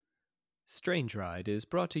Strange Ride is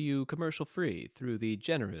brought to you commercial-free through the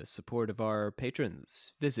generous support of our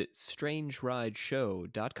patrons. Visit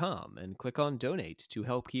strangerideshow.com and click on Donate to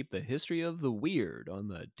help keep the history of the weird on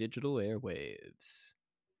the digital airwaves.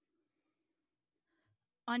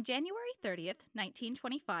 On January 30th,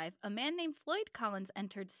 1925, a man named Floyd Collins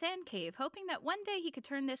entered Sand Cave, hoping that one day he could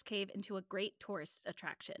turn this cave into a great tourist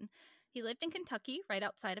attraction. He lived in Kentucky, right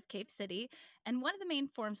outside of Cave City, and one of the main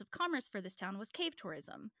forms of commerce for this town was cave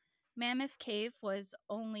tourism. Mammoth Cave was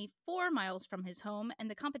only 4 miles from his home, and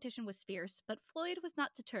the competition was fierce, but Floyd was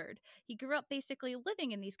not deterred. He grew up basically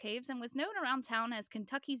living in these caves and was known around town as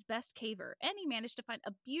Kentucky's best caver, and he managed to find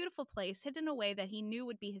a beautiful place hidden away that he knew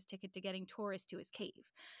would be his ticket to getting tourists to his cave.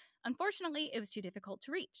 Unfortunately, it was too difficult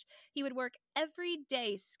to reach. He would work every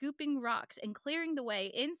day scooping rocks and clearing the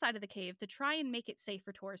way inside of the cave to try and make it safe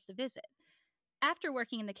for tourists to visit. After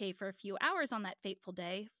working in the cave for a few hours on that fateful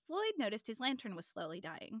day, Floyd noticed his lantern was slowly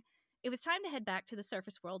dying. It was time to head back to the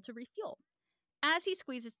surface world to refuel. As he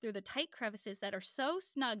squeezes through the tight crevices that are so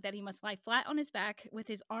snug that he must lie flat on his back with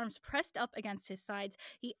his arms pressed up against his sides,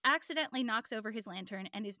 he accidentally knocks over his lantern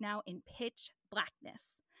and is now in pitch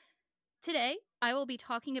blackness. Today, I will be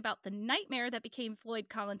talking about the nightmare that became Floyd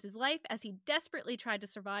Collins' life as he desperately tried to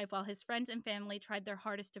survive while his friends and family tried their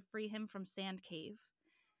hardest to free him from Sand Cave.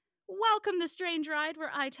 Welcome to Strange Ride,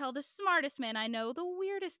 where I tell the smartest man I know the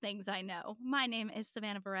weirdest things I know. My name is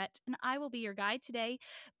Savannah Barrett, and I will be your guide today,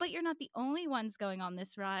 but you're not the only ones going on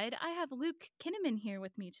this ride. I have Luke Kinnaman here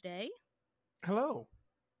with me today. Hello.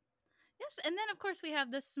 Yes, and then, of course, we have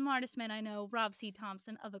the smartest man I know, Rob C.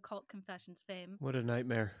 Thompson of Occult Confessions fame. What a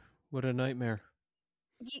nightmare. What a nightmare.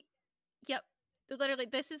 Yep. Literally,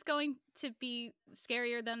 this is going to be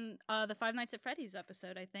scarier than the Five Nights at Freddy's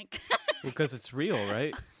episode, I think. Because it's real,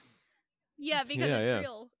 right? Yeah, because it's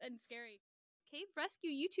real and scary. Cave rescue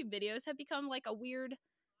YouTube videos have become like a weird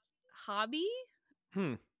hobby,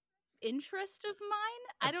 interest of mine.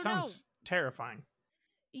 I don't know. Sounds terrifying.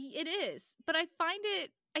 It is, but I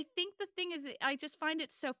think the thing is, I just find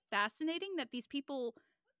it so fascinating that these people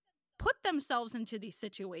put themselves into these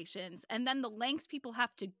situations and then the lengths people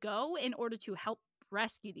have to go in order to help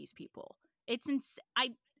rescue these people. It's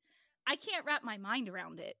I can't wrap my mind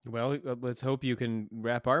around it. Well, let's hope you can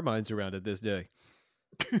wrap our minds around it this day.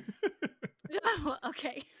 Oh,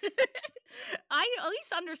 okay. I at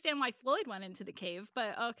least understand why Floyd went into the cave,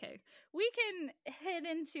 but okay. We can head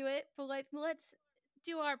into it, but let's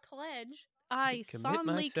do our pledge. I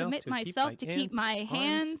solemnly commit myself to keep my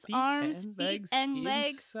hands, arms, feet, and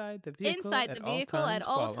legs inside the vehicle at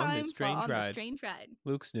all times while on the strange ride.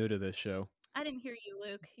 Luke's new to this show. I didn't hear you,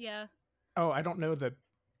 Luke. Yeah. Oh, I don't know the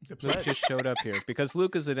Luke just showed up here because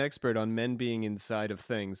Luke is an expert on men being inside of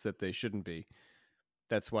things that they shouldn't be.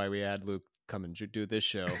 That's why we had Luke come and do this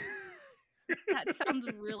show. That sounds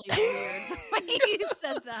really weird the way you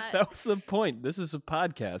said that. That was the point. This is a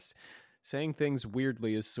podcast. Saying things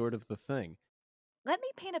weirdly is sort of the thing. Let me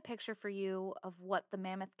paint a picture for you of what the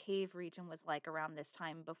Mammoth Cave region was like around this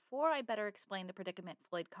time before I better explain the predicament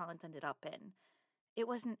Floyd Collins ended up in. It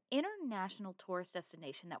was an international tourist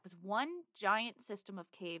destination that was one giant system of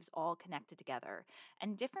caves all connected together,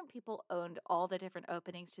 and different people owned all the different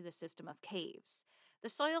openings to the system of caves. The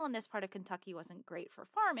soil in this part of Kentucky wasn't great for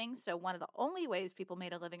farming, so one of the only ways people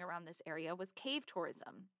made a living around this area was cave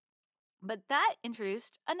tourism. But that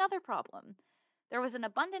introduced another problem. There was an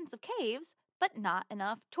abundance of caves, but not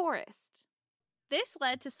enough tourists. This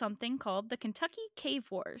led to something called the Kentucky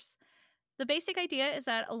Cave Wars. The basic idea is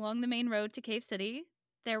that along the main road to Cave City,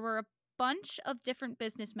 there were a bunch of different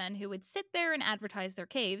businessmen who would sit there and advertise their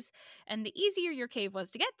caves, and the easier your cave was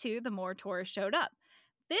to get to, the more tourists showed up.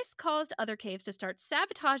 This caused other caves to start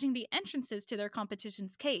sabotaging the entrances to their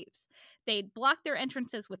competition's caves. They'd block their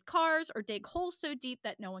entrances with cars or dig holes so deep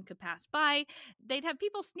that no one could pass by. They'd have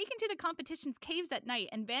people sneak into the competition's caves at night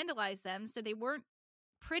and vandalize them so they weren't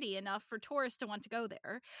pretty enough for tourists to want to go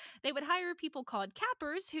there. They would hire people called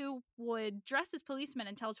cappers who would dress as policemen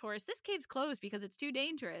and tell tourists this cave's closed because it's too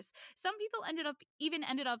dangerous. Some people ended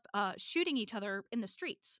up shooting each other in the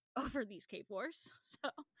streets over these cave wars.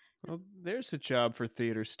 So, well, there's a job for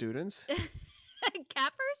theater students.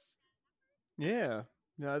 Cappers? Yeah.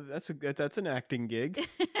 No, that's an acting gig.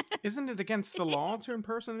 Isn't it against the law to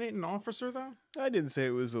impersonate an officer, though? I didn't say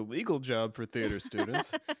it was a legal job for theater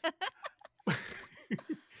students.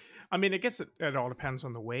 I mean, I guess it all depends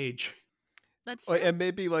on the wage. That's true. And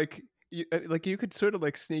maybe like you could sort of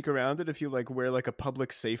like sneak around it if you like wear like a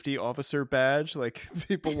public safety officer badge. Like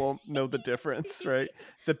people won't know the difference, right?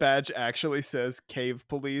 The badge actually says cave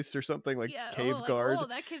police or something like cave guard.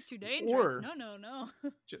 that cave's too dangerous. Or No.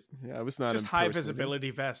 just Yeah, I was not just high impersonating.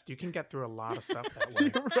 visibility vest. You can get through a lot of stuff that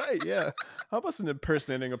way. You're right. Yeah, I wasn't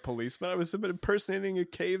impersonating a policeman. I was impersonating a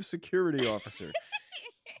cave security officer.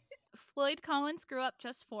 Floyd Collins grew up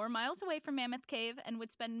just 4 miles away from Mammoth Cave and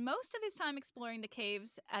would spend most of his time exploring the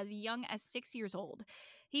caves as young as 6 years old.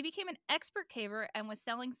 He became an expert caver and was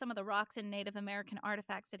selling some of the rocks and Native American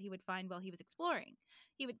artifacts that he would find while he was exploring.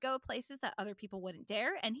 He would go places that other people wouldn't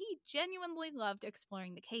dare, and he genuinely loved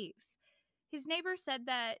exploring the caves. His neighbor said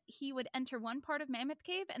that he would enter one part of Mammoth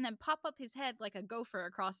Cave and then pop up his head like a gopher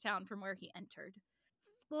across town from where he entered.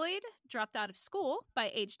 Floyd dropped out of school by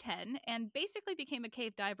age 10 and basically became a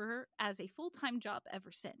cave diver as a full-time job ever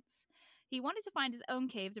since. He wanted to find his own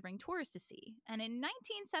cave to bring tourists to see, and in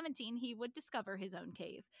 1917 he would discover his own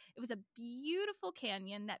cave. It was a beautiful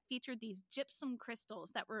canyon that featured these gypsum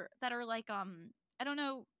crystals that are like I don't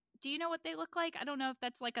know, do you know what they look like? I don't know if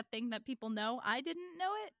that's like a thing that people know. I didn't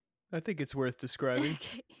know it. I think it's worth describing.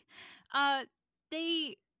 Okay.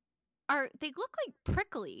 They look like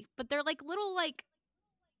prickly, but they're like little like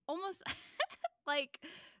almost like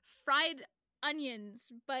fried onions,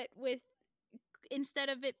 but with instead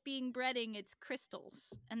of it being breading, it's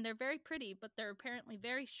crystals, and they're very pretty, but they're apparently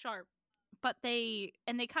very sharp. But they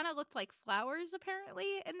kind of looked like flowers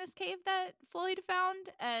apparently in this cave that Floyd found,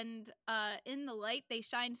 and in the light they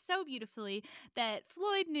shined so beautifully that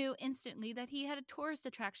Floyd knew instantly that he had a tourist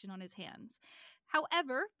attraction on his hands.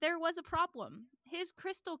 However, there was a problem. His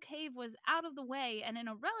crystal cave was out of the way and in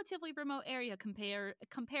a relatively remote area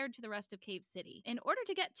compared to the rest of Cave City. In order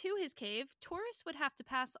to get to his cave, tourists would have to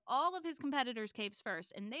pass all of his competitors' caves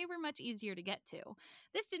first, and they were much easier to get to.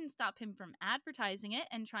 This didn't stop him from advertising it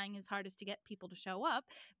and trying his hardest to get people to show up,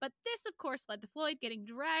 but this, of course, led to Floyd getting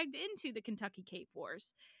dragged into the Kentucky Cave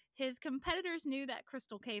Wars. His competitors knew that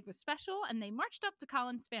Crystal Cave was special, and they marched up to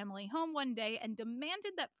Collins' family home one day and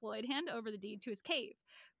demanded that Floyd hand over the deed to his cave.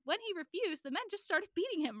 When he refused, the men just started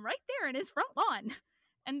beating him right there in his front lawn.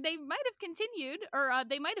 And they might have continued, or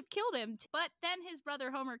they might have killed him, but then his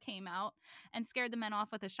brother Homer came out and scared the men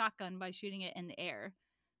off with a shotgun by shooting it in the air.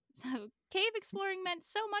 So, cave exploring meant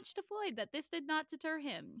so much to Floyd that this did not deter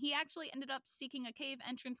him. He actually ended up seeking a cave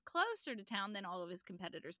entrance closer to town than all of his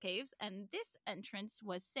competitors' caves, and this entrance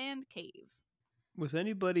was Sand Cave. Was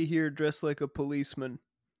anybody here dressed like a policeman?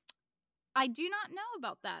 I do not know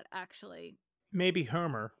about that, actually. Maybe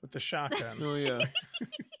Homer with the shotgun. Oh, yeah.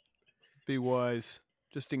 Be wise,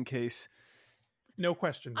 just in case. No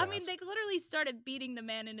questions I mean, asked. they literally started beating the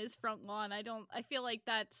man in his front lawn. I feel like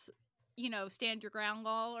that's, stand your ground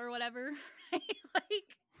law or whatever. Right?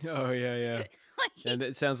 Oh, yeah. And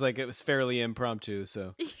it sounds like it was fairly impromptu,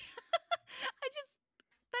 so. that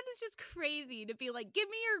is just crazy to be like, give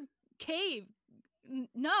me your cave.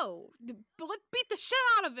 No, beat the shit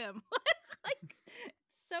out of him.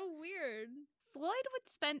 It's so weird. Floyd would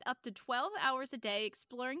spend up to 12 hours a day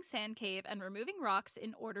exploring Sand Cave and removing rocks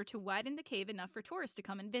in order to widen the cave enough for tourists to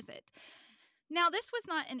come and visit. Now, this was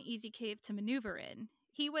not an easy cave to maneuver in.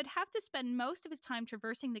 He would have to spend most of his time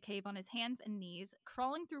traversing the cave on his hands and knees,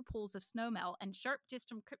 crawling through pools of snowmelt and sharp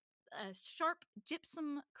gypsum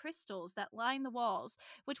crystals that line the walls,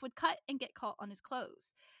 which would cut and get caught on his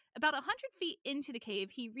clothes. About 100 feet into the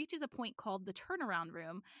cave, he reaches a point called the turnaround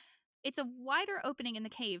room. It's a wider opening in the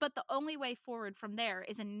cave, but the only way forward from there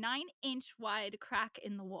is a 9-inch wide crack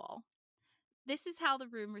in the wall. This is how the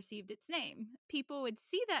room received its name. People would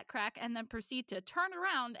see that crack and then proceed to turn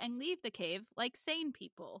around and leave the cave like sane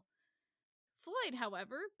people. Floyd,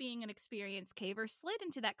 however, being an experienced caver, slid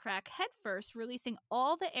into that crack headfirst, releasing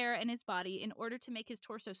all the air in his body in order to make his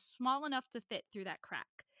torso small enough to fit through that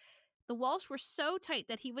crack. The walls were so tight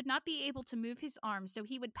that he would not be able to move his arms, so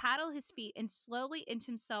he would paddle his feet and slowly inch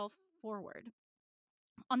himself forward.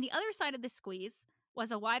 On the other side of the squeeze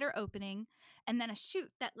was a wider opening and then a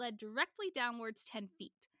chute that led directly downwards 10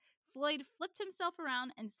 feet. Floyd flipped himself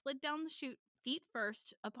around and slid down the chute feet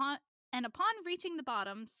first, upon reaching the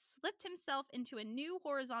bottom, slipped himself into a new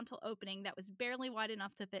horizontal opening that was barely wide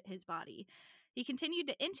enough to fit his body. He continued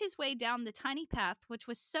to inch his way down the tiny path, which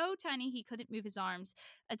was so tiny he couldn't move his arms,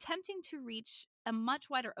 attempting to reach a much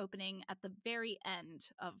wider opening at the very end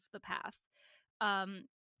of the path.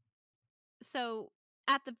 So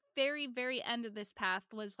at the very, very end of this path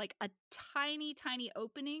was like a tiny, tiny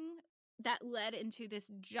opening that led into this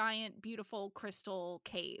giant, beautiful crystal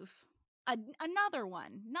cave. Another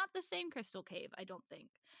one, not the same crystal cave, I don't think.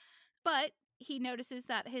 But he notices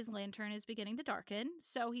that his lantern is beginning to darken,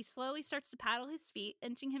 so he slowly starts to paddle his feet,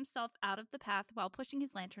 inching himself out of the path while pushing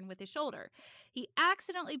his lantern with his shoulder. He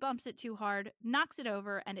accidentally bumps it too hard, knocks it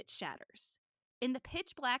over, and it shatters. In the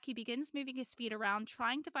pitch black, he begins moving his feet around,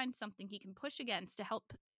 trying to find something he can push against to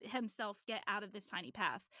help himself get out of this tiny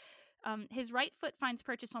path. His right foot finds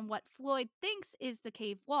purchase on what Floyd thinks is the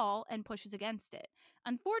cave wall and pushes against it.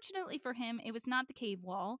 Unfortunately for him, it was not the cave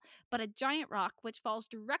wall, but a giant rock which falls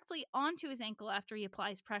directly onto his ankle after he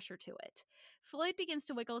applies pressure to it. Floyd begins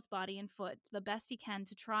to wiggle his body and foot the best he can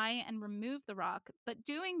to try and remove the rock, but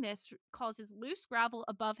doing this causes loose gravel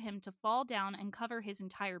above him to fall down and cover his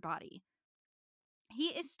entire body. He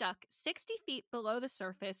is stuck 60 feet below the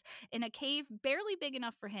surface in a cave barely big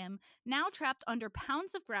enough for him, now trapped under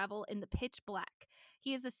pounds of gravel in the pitch black.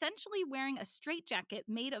 He is essentially wearing a straitjacket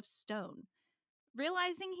made of stone.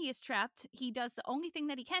 Realizing he is trapped, he does the only thing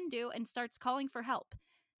that he can do and starts calling for help.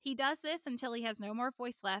 He does this until he has no more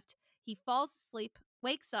voice left. He falls asleep,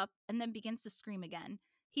 wakes up, and then begins to scream again.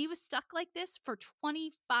 He was stuck like this for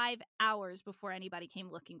 25 hours before anybody came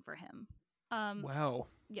looking for him. Wow.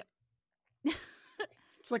 Yep.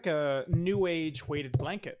 It's like a new age weighted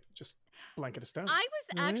blanket, just blanket of stone. I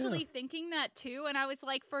was actually thinking that too, and I was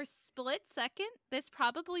like, for a split second, this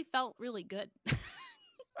probably felt really good.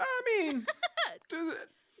 I mean,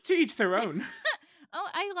 to each their own. Oh,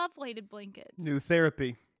 I love weighted blankets. New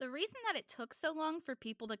therapy. The reason that it took so long for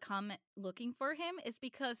people to come looking for him is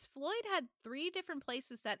because Floyd had 3 different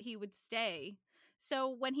places that he would stay. So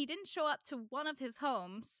when he didn't show up to one of his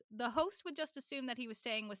homes, the host would just assume that he was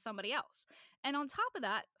staying with somebody else. And on top of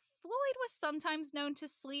that, Floyd was sometimes known to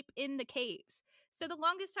sleep in the caves. So the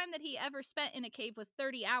longest time that he ever spent in a cave was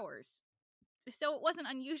 30 hours. So it wasn't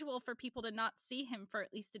unusual for people to not see him for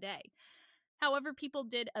at least a day. However, people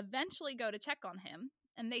did eventually go to check on him,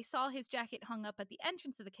 and they saw his jacket hung up at the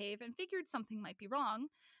entrance of the cave and figured something might be wrong.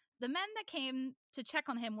 The men that came to check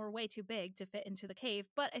on him were way too big to fit into the cave,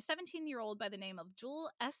 but a 17-year-old by the name of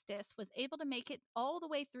Joel Estes was able to make it all the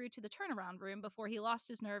way through to the turnaround room before he lost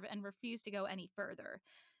his nerve and refused to go any further.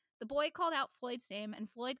 The boy called out Floyd's name, and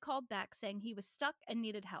Floyd called back saying he was stuck and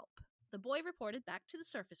needed help. The boy reported back to the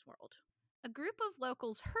surface world. A group of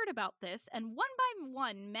locals heard about this, and one by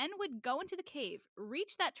one, men would go into the cave,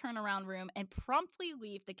 reach that turnaround room, and promptly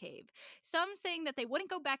leave the cave. Some saying that they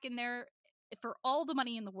wouldn't go back in there for all the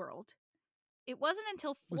money in the world. It wasn't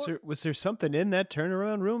until Was there something in that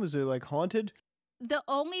turnaround room? Is it like haunted? The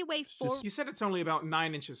only way forward. You said it's only about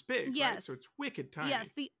 9 inches big, yes. Right? So it's wicked tiny. Yes,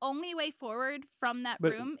 the only way forward from that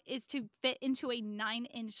room is to fit into a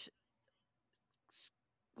 9-inch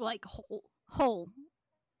like hole,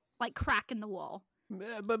 like crack in the wall.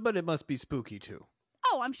 But it must be spooky too.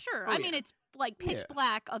 Oh, I'm sure. I mean, it's like pitch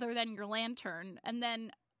black other than your lantern, and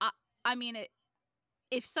then I mean it.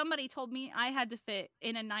 If somebody told me I had to fit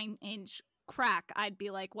in a 9-inch crack, I'd be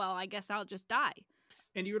like, well, I guess I'll just die.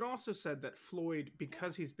 And you had also said that Floyd,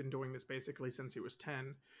 because he's been doing this basically since he was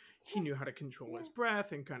 10, he knew how to control his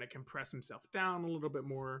breath and kind of compress himself down a little bit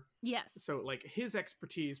more. Yes. So, like, his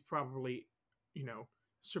expertise probably,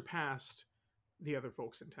 surpassed the other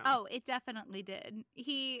folks in town. Oh, it definitely did.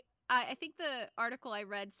 I think the article I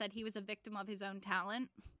read said he was a victim of his own talent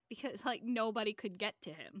because, like, nobody could get to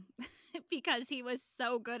him because he was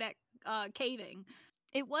so good at caving.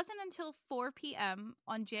 It wasn't until 4 p.m.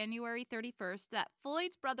 on January 31st that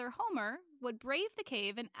Floyd's brother Homer would brave the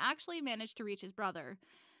cave and actually manage to reach his brother.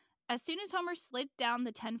 As soon as Homer slid down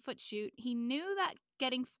the 10-foot chute, he knew that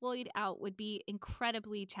getting Floyd out would be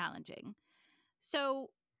incredibly challenging. So,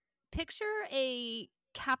 picture a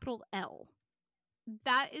capital L.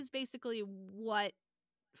 That is basically what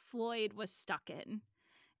Floyd was stuck in.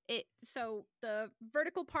 So the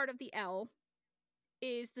vertical part of the L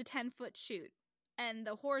is the 10-foot chute, and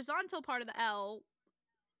the horizontal part of the L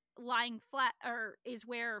lying flat, or is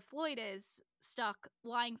where Floyd is stuck,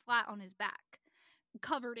 lying flat on his back,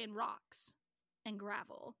 covered in rocks and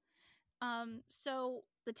gravel. So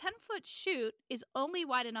the 10-foot chute is only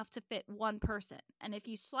wide enough to fit one person, and if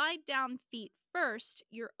you slide down feet first,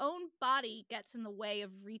 your own body gets in the way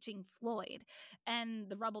of reaching Floyd and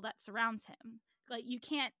the rubble that surrounds him. Like, you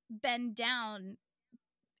can't bend down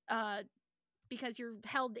because you're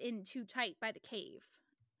held in too tight by the cave.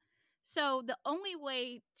 So the only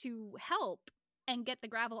way to help and get the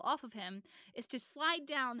gravel off of him is to slide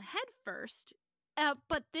down head first,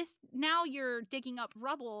 but now you're digging up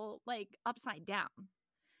rubble, like, upside down.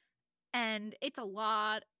 And it's a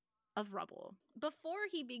lot of rubble. Before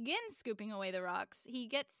he begins scooping away the rocks, he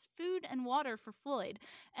gets food and water for Floyd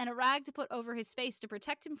and a rag to put over his face to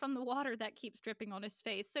protect him from the water that keeps dripping on his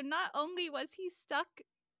face. So not only was he stuck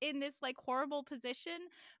in this like horrible position,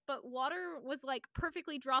 but water was like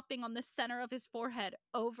perfectly dropping on the center of his forehead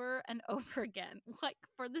over and over again, like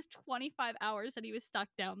for this 25 hours that he was stuck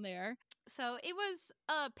down there. So it was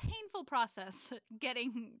a painful process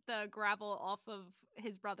getting the gravel off of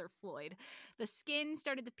his brother Floyd. The skin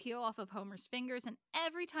started to peel off of Homer's fingers, and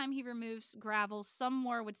every time he removes gravel, some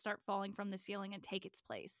more would start falling from the ceiling and take its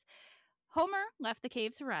place. Homer left the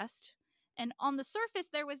cave to rest, and on the surface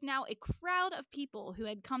there was now a crowd of people who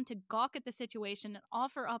had come to gawk at the situation and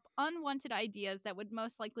offer up unwanted ideas that would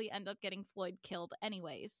most likely end up getting Floyd killed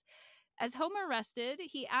anyways. As Homer rested,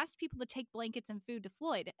 he asked people to take blankets and food to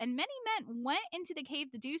Floyd, and many men went into the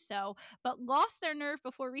cave to do so, but lost their nerve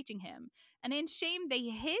before reaching him. And in shame, they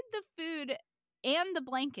hid the food and the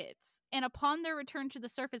blankets, and upon their return to the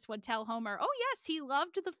surface would tell Homer, "Oh yes, he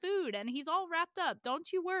loved the food, and he's all wrapped up,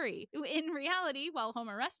 don't you worry." In reality, while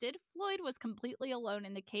Homer rested, Floyd was completely alone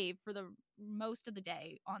in the cave for the most of the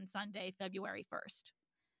day on Sunday, February 1st.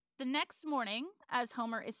 The next morning, as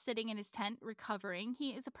Homer is sitting in his tent recovering,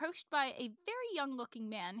 he is approached by a very young-looking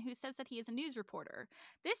man who says that he is a news reporter.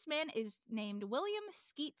 This man is named William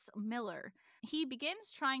Skeets Miller. He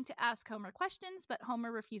begins trying to ask Homer questions, but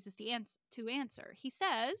Homer refuses to answer. He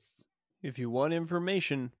says, "If you want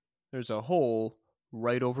information, there's a hole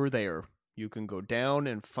right over there. You can go down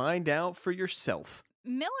and find out for yourself."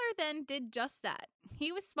 Miller then did just that.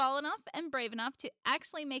 He was small enough and brave enough to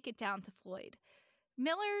actually make it down to Floyd.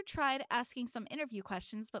 Miller tried asking some interview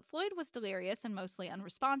questions, but Floyd was delirious and mostly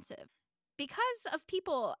unresponsive. Because of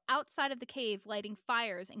people outside of the cave lighting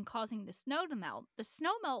fires and causing the snow melt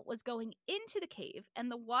was going into the cave, and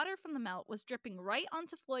the water from the melt was dripping right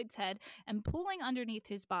onto Floyd's head and pooling underneath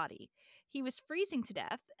his body. He was freezing to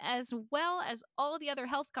death, as well as all the other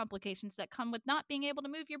health complications that come with not being able to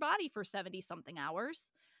move your body for 70-something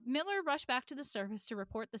hours. Miller rushed back to the surface to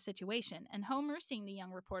report the situation, and Homer, seeing the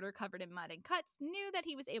young reporter covered in mud and cuts, knew that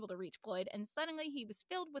he was able to reach Floyd, and suddenly he was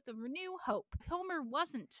filled with a renewed hope. Homer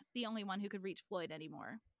wasn't the only one who could reach Floyd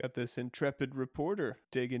anymore. Got this intrepid reporter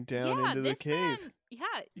digging down into the cave.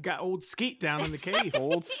 You got old Skeet down in the cave.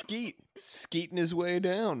 Old Skeet. Skeeting his way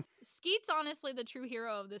down. Skeet's honestly the true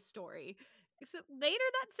hero of this story. So later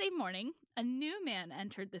that same morning, a new man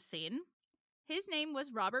entered the scene. His name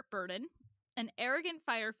was Robert Burden, an arrogant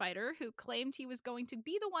firefighter who claimed he was going to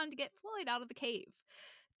be the one to get Floyd out of the cave.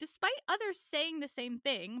 Despite others saying the same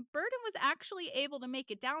thing, Burden was actually able to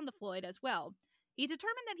make it down to Floyd as well. He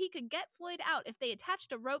determined that he could get Floyd out if they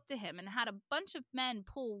attached a rope to him and had a bunch of men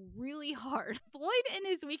pull really hard. Floyd, in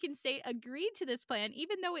his weakened state, agreed to this plan,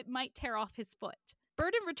 even though it might tear off his foot.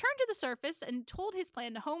 Burden returned to the surface and told his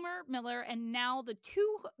plan to Homer, Miller, and now the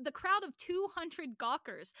crowd of 200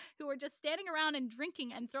 gawkers who were just standing around and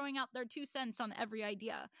drinking and throwing out their 2 cents on every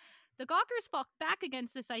idea. The gawkers fought back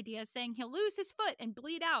against this idea, saying he'll lose his foot and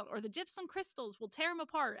bleed out, or the gypsum crystals will tear him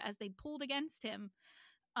apart as they pulled against him.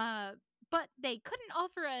 But they couldn't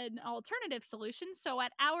offer an alternative solution, so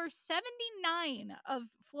at hour 79 of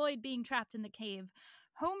Floyd being trapped in the cave,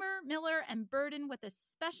 Homer, Miller, and Burden with a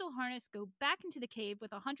special harness go back into the cave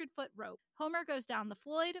with a 100-foot rope. Homer goes down to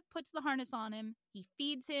Floyd, puts the harness on him, he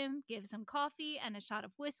feeds him, gives him coffee and a shot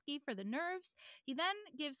of whiskey for the nerves. He then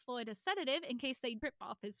gives Floyd a sedative in case they rip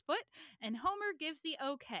off his foot, and Homer gives the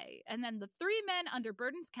okay. And then the 3 men under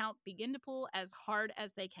Burden's count begin to pull as hard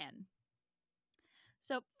as they can.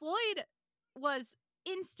 So Floyd was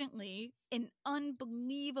instantly in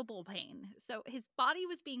unbelievable pain. So his body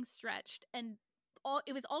was being stretched, and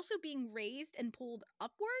it was also being raised and pulled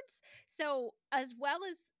upwards. So as well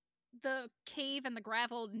as the cave and the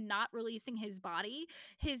gravel not releasing his body,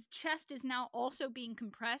 his chest is now also being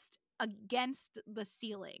compressed against the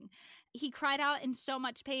ceiling. He cried out in so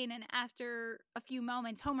much pain, and after a few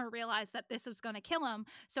moments, Homer realized that this was going to kill him.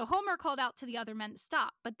 So Homer called out to the other men to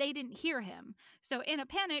stop, but they didn't hear him. So in a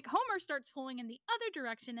panic, Homer starts pulling in the other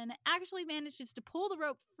direction and actually manages to pull the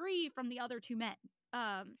rope free from the other 2 men.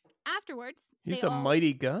 Afterwards, he's a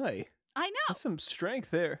mighty guy. I know. That's some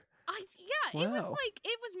strength there. Wow.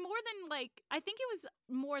 It was more than I think it was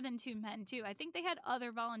more than 2 men too. I think they had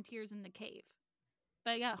other volunteers in the cave.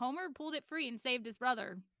 But yeah, Homer pulled it free and saved his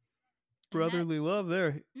brother. Brotherly love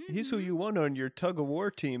there. Mm-hmm. He's who you want on your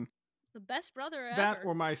tug-of-war team. The best brother ever. That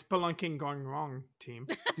or my spelunking gone wrong team.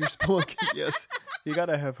 Your spelunking, yes. You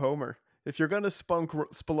gotta have Homer. If you're gonna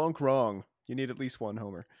spelunk wrong, you need at least one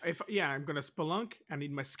Homer. I'm gonna spelunk. I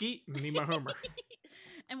need my Skeet and I need my Homer.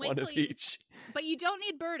 And wait one of each. But you don't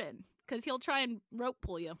need Burden, because he'll try and rope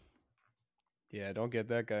pull you. Yeah, don't get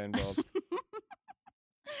that guy involved.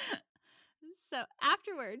 So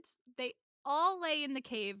afterwards, they all lay in the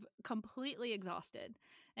cave completely exhausted.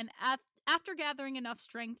 And after gathering enough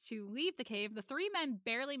strength to leave the cave, the three men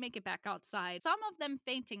barely make it back outside, some of them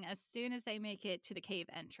fainting as soon as they make it to the cave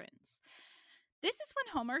entrance. This is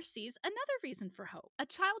when Homer sees another reason for hope. A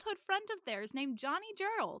childhood friend of theirs named Johnny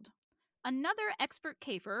Gerald, another expert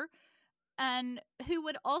caver, and who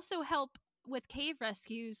would also help with cave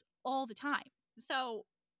rescues all the time. So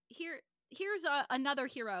here's another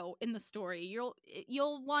hero in the story.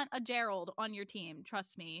 You'll want a Gerald on your team,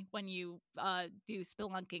 trust me, when you do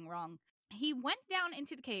spelunking wrong. He went down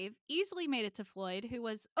into the cave, easily made it to Floyd, who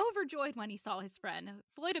was overjoyed when he saw his friend.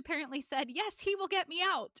 Floyd apparently said, "Yes, he will get me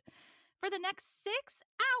out." For the next 6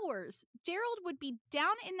 hours, Gerald would be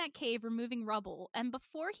down in that cave removing rubble, and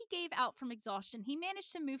before he gave out from exhaustion, he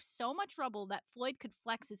managed to move so much rubble that Floyd could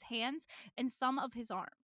flex his hands and some of his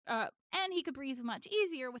arm. And he could breathe much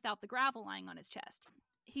easier without the gravel lying on his chest.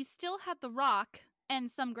 He still had the rock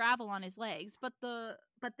and some gravel on his legs, but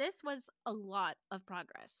this was a lot of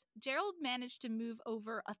progress. Gerald managed to move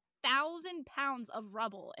over 1,000 pounds of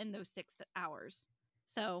rubble in those 6 hours.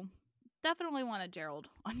 So definitely want a Gerald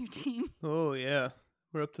on your team. Oh, yeah.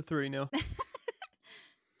 We're up to 3 now.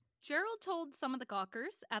 Gerald told some of the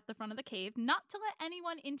gawkers at the front of the cave not to let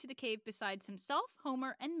anyone into the cave besides himself,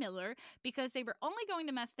 Homer, and Miller, because they were only going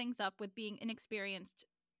to mess things up with being inexperienced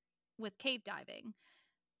with cave diving.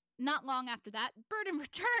 Not long after that, Burden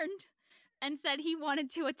returned and said he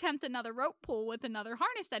wanted to attempt another rope pull with another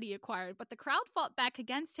harness that he acquired, but the crowd fought back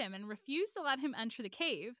against him and refused to let him enter the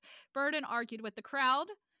cave. Burden argued with the crowd.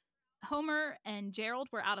 Homer and Gerald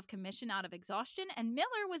were out of commission out of exhaustion, and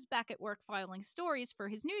Miller was back at work filing stories for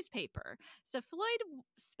his newspaper. So Floyd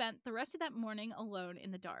spent the rest of that morning alone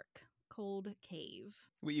in the dark, cold cave.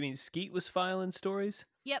 What, you mean Skeet was filing stories?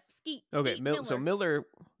 Yep, Skeet. Okay, Skeet Miller. So Miller,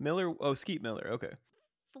 oh, Skeet Miller, okay.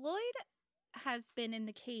 Floyd has been in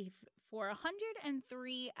the cave for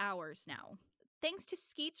 103 hours now. Thanks to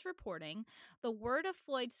Skeet's reporting, the word of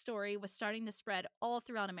Floyd's story was starting to spread all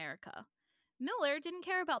throughout America. Miller didn't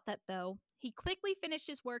care about that, though. He quickly finished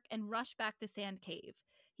his work and rushed back to Sand Cave.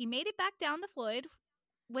 He made it back down to Floyd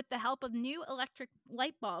with the help of new electric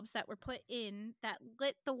light bulbs that were put in that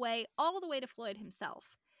lit the way all the way to Floyd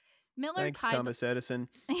himself. Miller Thanks, Thomas Edison.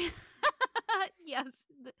 Yes,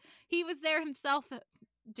 he was there himself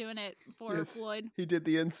doing it for Floyd. He did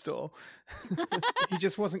the install. He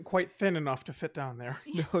just wasn't quite thin enough to fit down there.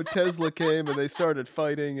 No, Tesla came and they started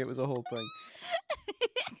fighting. It was a whole thing.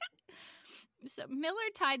 So Miller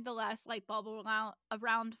tied the last light bulb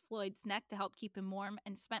around Floyd's neck to help keep him warm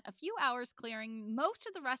and spent a few hours clearing most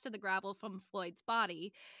of the rest of the gravel from Floyd's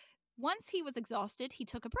body. Once he was exhausted, he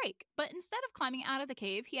took a break, but instead of climbing out of the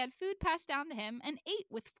cave, he had food passed down to him and ate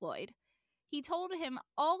with Floyd. He told him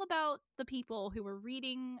all about the people who were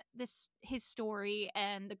reading his story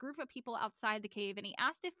and the group of people outside the cave, and he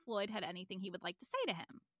asked if Floyd had anything he would like to say to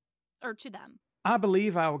him, or to them. I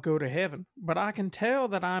believe I will go to heaven, but I can tell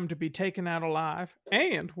that I'm to be taken out alive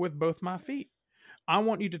and with both my feet. I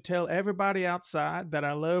want you to tell everybody outside that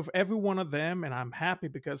I love every one of them and I'm happy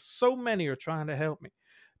because so many are trying to help me.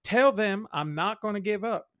 Tell them I'm not going to give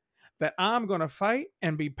up, that I'm going to fight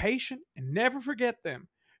and be patient and never forget them.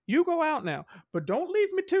 You go out now, but don't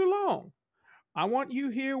leave me too long. I want you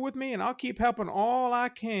here with me and I'll keep helping all I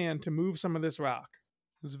can to move some of this rock.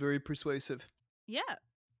 It was very persuasive. Yeah.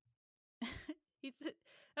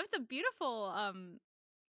 That was a beautiful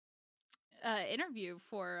interview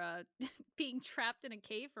for being trapped in a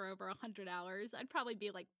cave for over 100 hours. I'd probably be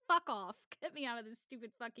like, fuck off. Get me out of this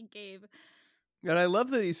stupid fucking cave. And I love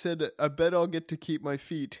that he said, I bet I'll get to keep my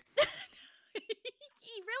feet.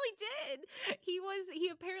 He really did. He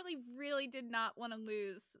apparently really did not want to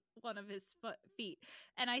lose one of his feet.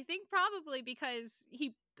 And I think probably because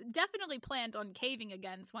he definitely planned on caving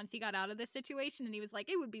again once he got out of this situation. And he was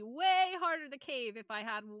like, it would be way harder to cave if I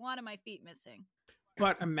had one of my feet missing.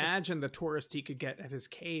 But imagine the tourist he could get at his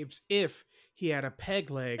caves if he had a peg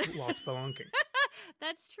leg while spelunking.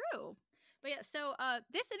 That's true. But yeah, so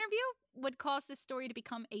this interview would cause this story to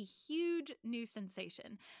become a huge news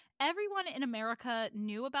sensation. Everyone in America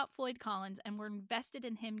knew about Floyd Collins and were invested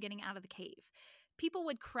in him getting out of the cave. People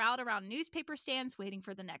would crowd around newspaper stands waiting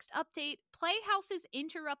for the next update. Playhouses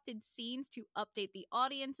interrupted scenes to update the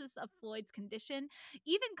audiences of Floyd's condition.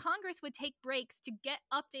 Even Congress would take breaks to get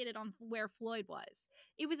updated on where Floyd was.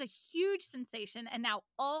 It was a huge sensation, and now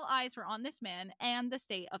all eyes were on this man and the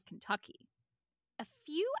state of Kentucky. A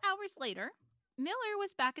few hours later, Miller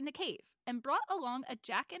was back in the cave and brought along a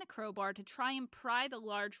jack and a crowbar to try and pry the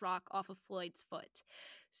large rock off of Floyd's foot.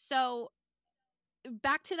 So,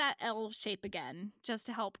 back to that L shape again, just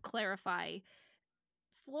to help clarify.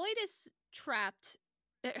 Floyd is trapped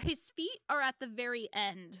His feet are at the very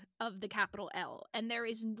end of the capital L, and there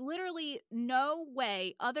is literally no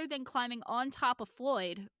way other than climbing on top of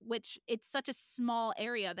Floyd, which it's such a small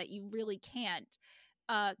area that you really can't,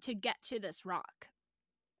 to get to this rock.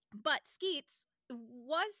 But Skeets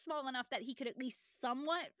was small enough that he could at least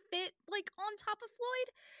somewhat fit like on top of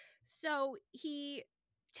Floyd. So he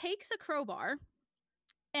takes a crowbar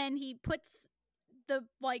and he puts the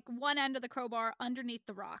like one end of the crowbar underneath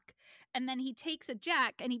the rock, and then he takes a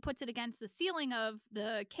jack and he puts it against the ceiling of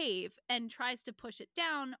the cave and tries to push it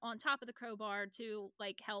down on top of the crowbar to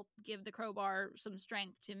like help give the crowbar some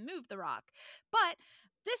strength to move the rock. But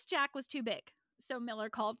this jack was too big, so Miller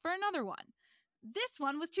called for another one. This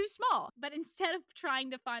one was too small, but instead of trying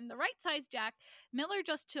to find the right size jack, Miller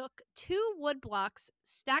just took 2 wood blocks,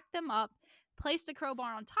 stacked them up, placed the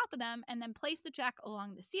crowbar on top of them, and then placed the jack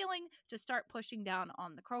along the ceiling to start pushing down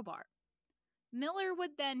on the crowbar. Miller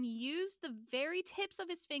would then use the very tips of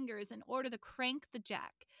his fingers in order to crank the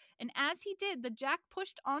jack. And as he did, the jack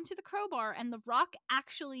pushed onto the crowbar and the rock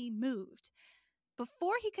actually moved.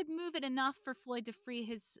 Before he could move it enough for Floyd to free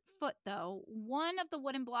his foot, though, one of the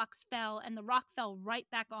wooden blocks fell and the rock fell right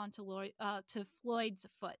back onto to Floyd's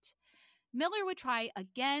foot. Miller would try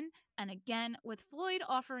again and again, with Floyd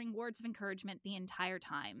offering words of encouragement the entire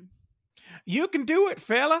time. You can do it,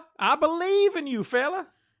 fella. I believe in you, fella.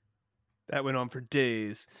 That went on for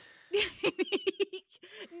days.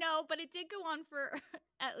 No, but it did go on for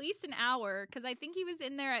at least an hour, because I think he was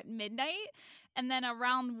in there at midnight, and then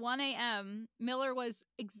around 1 a.m., Miller was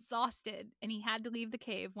exhausted, and he had to leave the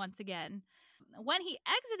cave once again. When he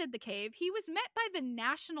exited the cave, he was met by the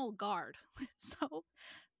National Guard. So,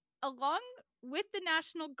 along with the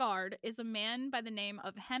National Guard is a man by the name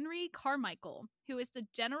of Henry Carmichael, who is the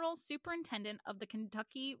general superintendent of the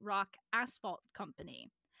Kentucky Rock Asphalt Company,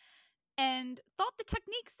 and thought the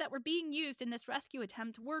techniques that were being used in this rescue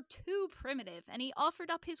attempt were too primitive, and he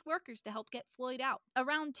offered up his workers to help get Floyd out.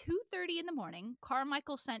 Around 2:30 in the morning,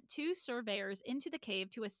 Carmichael sent 2 surveyors into the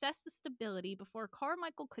cave to assess the stability before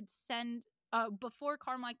Carmichael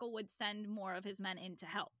would send more of his men in to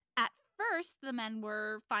help. At first, the men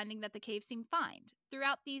were finding that the cave seemed fine.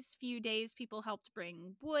 Throughout these few days, people helped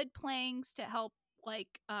bring wood planks to help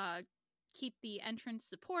keep the entrance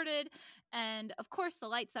supported, and of course the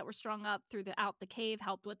lights that were strung up throughout the cave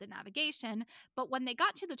helped with the navigation. But when they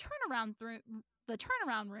got to the turnaround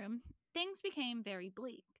room, things became very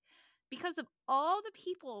bleak. Because of all the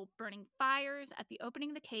people burning fires at the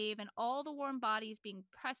opening of the cave and all the warm bodies being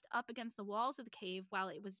pressed up against the walls of the cave while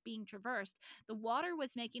it was being traversed, the water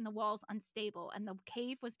was making the walls unstable and the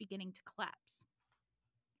cave was beginning to collapse.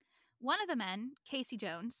 One of the men, Casey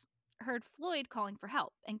Jones, heard Floyd calling for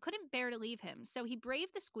help and couldn't bear to leave him, so he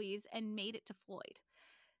braved the squeeze and made it to Floyd.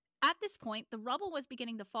 At this point, the rubble was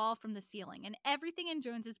beginning to fall from the ceiling, and everything in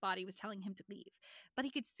Jones's body was telling him to leave. But he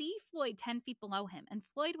could see Floyd 10 feet below him, and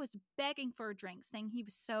Floyd was begging for a drink, saying he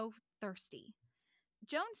was so thirsty.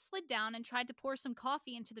 Jones slid down and tried to pour some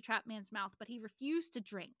coffee into the trapped man's mouth, but he refused to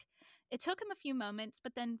drink. It took him a few moments,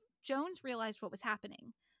 but then Jones realized what was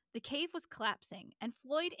happening. The cave was collapsing, and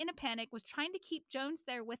Floyd, in a panic, was trying to keep Jones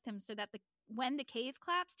there with him so that when the cave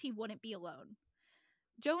collapsed, he wouldn't be alone.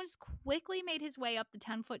 Jones quickly made his way up the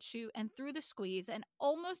 10-foot chute and through the squeeze, and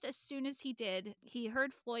almost as soon as he did, he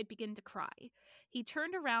heard Floyd begin to cry. He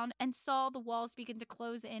turned around and saw the walls begin to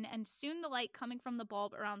close in, and soon the light coming from the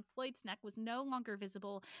bulb around Floyd's neck was no longer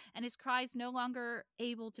visible, and his cries no longer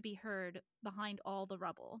able to be heard behind all the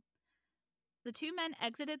rubble. The 2 men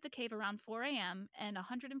exited the cave around 4 a.m. and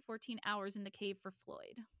 114 hours in the cave for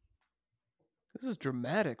Floyd. This is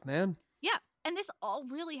dramatic, man. Yeah, and this all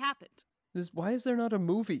really happened. Why is there not a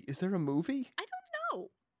movie? Is there a movie? I don't know.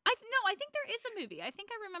 I think there is a movie. I think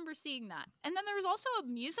I remember seeing that. And then there was also a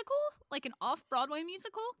musical, like an off-Broadway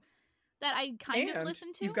musical, that I kind of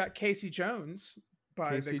listened to. You've got Casey Jones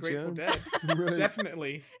by Casey the Grateful Jones. Dead. Right.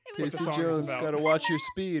 Definitely. Casey Jones, gotta watch your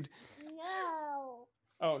speed. No.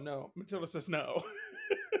 Oh no, Matilda says no.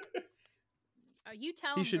 You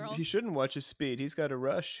tell him, girl. He shouldn't watch his speed. He's got to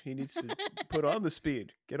rush. He needs to put on the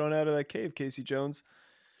speed. Get on out of that cave, Casey Jones.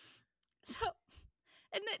 So,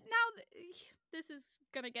 and now this is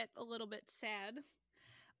gonna get a little bit sad.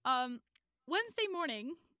 Wednesday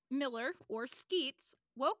morning, Miller, or Skeets,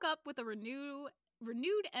 woke up with a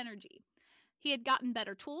renewed energy. He had gotten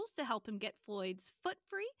better tools to help him get Floyd's foot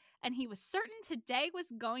free, and he was certain today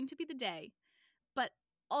was going to be the day. But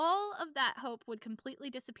all of that hope would completely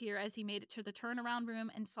disappear as he made it to the turnaround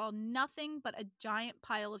room and saw nothing but a giant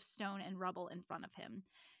pile of stone and rubble in front of him.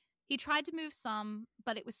 He tried to move some,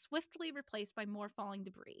 but it was swiftly replaced by more falling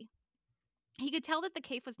debris. He could tell that the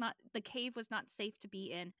cave was not safe to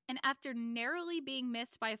be in, and after narrowly being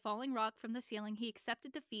missed by a falling rock from the ceiling, he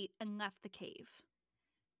accepted defeat and left the cave.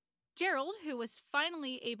 Gerald, who was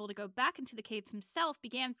finally able to go back into the cave himself,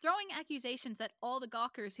 began throwing accusations at all the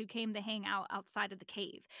gawkers who came to hang out outside of the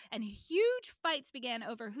cave, and huge fights began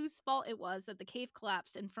over whose fault it was that the cave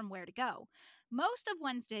collapsed and from where to go. Most of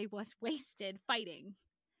Wednesday was wasted fighting.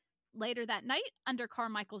 Later that night, under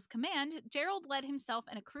Carmichael's command, Gerald led himself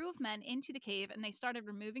and a crew of men into the cave, and they started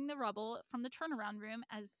removing the rubble from the turnaround room,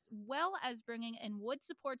 as well as bringing in wood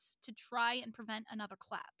supports to try and prevent another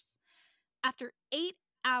collapse. After 8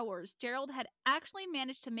 hours, Gerald had actually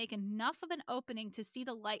managed to make enough of an opening to see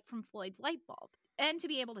the light from Floyd's light bulb, and to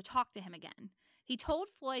be able to talk to him again. He told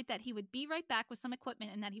Floyd that he would be right back with some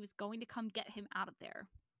equipment and that he was going to come get him out of there.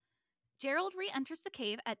 Gerald re-enters the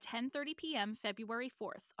cave at 10:30 p.m. February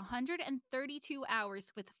 4th, 132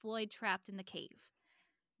 hours with Floyd trapped in the cave.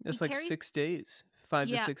 That's like 6 days. 5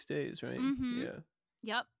 to 6 days, right? Mm-hmm. Yeah.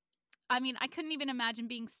 Yep. I mean, I couldn't even imagine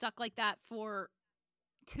being stuck like that for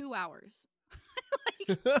 2 hours.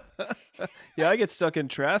 Yeah, I get stuck in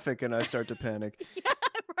traffic and I start to panic. Yeah,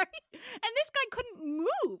 right? And this guy couldn't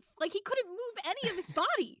move. Like, he couldn't move any of his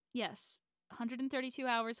body. Yes, 132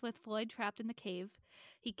 hours with Floyd trapped in the cave.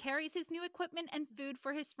 He carries his new equipment and food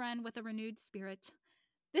for his friend with a renewed spirit.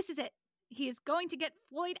 This is it. He is going to get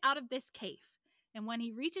Floyd out of this cave. And when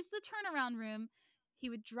he reaches the turnaround room, he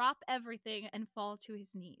would drop everything and fall to his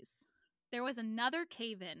knees. There was another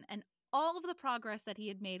cave-in, and all of the progress that he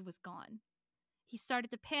had made was gone. He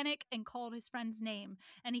started to panic and called his friend's name,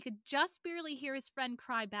 and he could just barely hear his friend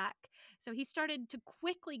cry back. So he started to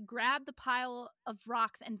quickly grab the pile of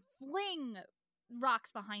rocks and fling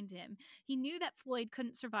rocks behind him. He knew that Floyd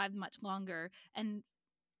couldn't survive much longer, and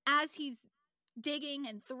as he's digging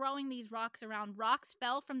and throwing these rocks around, rocks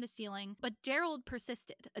fell from the ceiling, but Gerald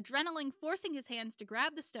persisted, adrenaline forcing his hands to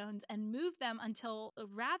grab the stones and move them until a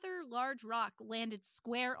rather large rock landed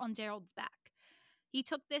square on Gerald's back. He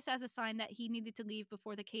took this as a sign that he needed to leave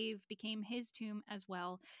before the cave became his tomb as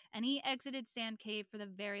well, and he exited Sand Cave for the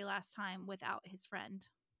very last time without his friend.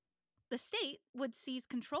 The state would seize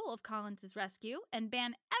control of Collins' rescue and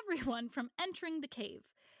ban everyone from entering the cave.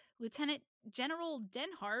 Lieutenant General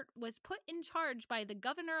Denhart was put in charge by the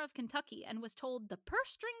governor of Kentucky and was told, "The purse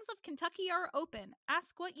strings of Kentucky are open.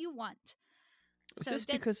 Ask what you want." Was this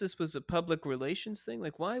because this was a public relations thing?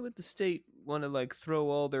 Like, why would the state want to, like, throw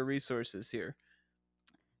all their resources here?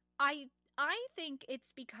 I think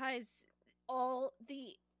it's because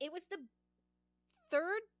it was the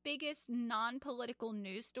third biggest non-political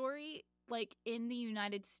news story, like, in the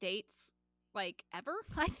United States, like, ever,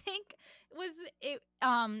 I think, was it.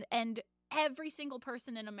 And every single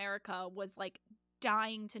person in America was, like,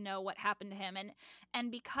 dying to know what happened to him,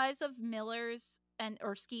 and because of Miller's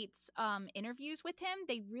or Skeet's interviews with him,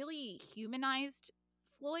 they really humanized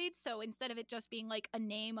Floyd. So instead of it just being like a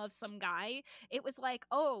name of some guy, it was like,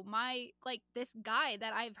 oh my, like, this guy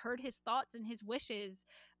that I've heard his thoughts and his wishes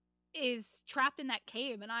is trapped in that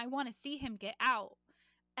cave and I want to see him get out.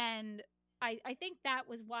 And I think that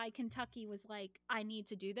was why Kentucky was like, I need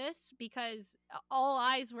to do this, because all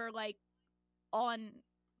eyes were like on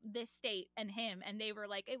this state and him, and they were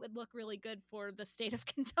like, it would look really good for the state of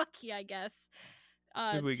Kentucky, I guess.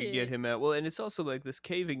 If we could get him out. Well, and it's also like this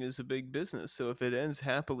caving is a big business, so if it ends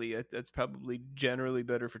happily, that's probably generally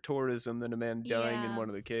better for tourism than a man dying in one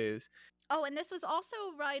of the caves. Oh, and this was also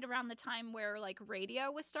right around the time where, like, radio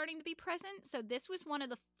was starting to be present, so this was one of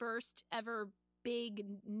the first ever big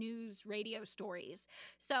news radio stories.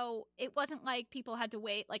 So it wasn't like people had to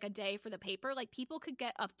wait like a day for the paper. Like, people could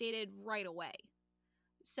get updated right away.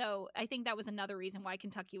 So I think that was another reason why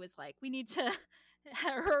Kentucky was like, we need to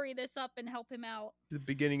hurry this up and help him out. The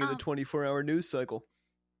beginning of the 24-hour news cycle.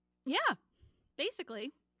 Yeah,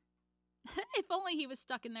 basically. If only he was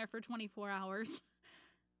stuck in there for 24 hours.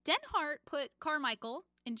 Denhart put Carmichael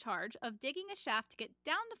in charge of digging a shaft to get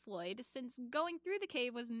down to Floyd, since going through the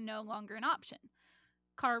cave was no longer an option.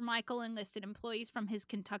 Carmichael enlisted employees from his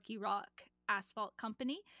Kentucky Rock Asphalt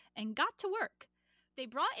Company and got to work. They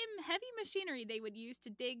brought in heavy machinery they would use to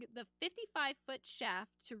dig the 55-foot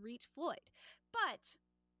shaft to reach Floyd. But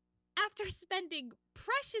after spending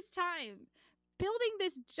precious time building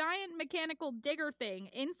this giant mechanical digger thing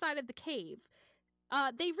inside of the cave,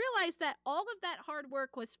 they realized that all of that hard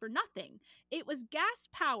work was for nothing. It was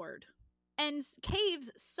gas-powered, and caves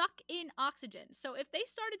suck in oxygen. So if they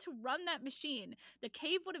started to run that machine, the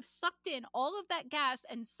cave would have sucked in all of that gas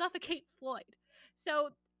and suffocate Floyd.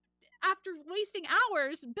 So after wasting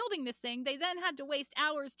hours building this thing, they then had to waste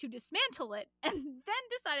hours to dismantle it, and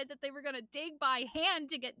then decided that they were going to dig by hand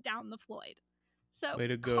to get down the Floyd. So way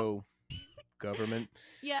to go. government.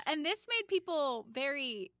 Yeah, and this made people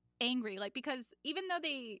very angry, like, because even though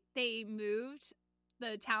they moved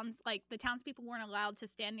the townspeople weren't allowed to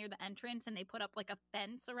stand near the entrance, and they put up like a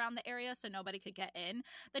fence around the area so nobody could get in.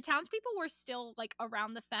 The townspeople were still like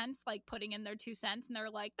around the fence, like putting in their 2 cents, and they're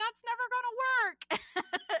like, "That's never gonna work."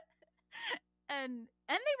 and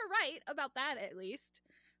they were right about that, at least.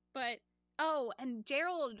 But and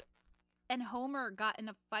Gerald and Homer got in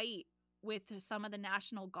a fight with some of the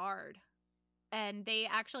National Guard, and they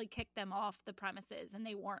actually kicked them off the premises, and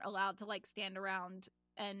they weren't allowed to like stand around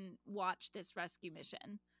and watch this rescue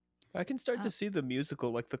mission. I can start to see the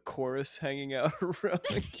musical, like the chorus hanging out around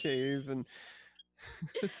the cave, and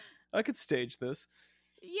I could stage this.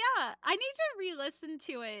 Yeah, I need to re-listen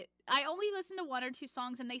to it. I only listened to 1 or 2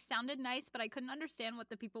 songs, and they sounded nice, but I couldn't understand what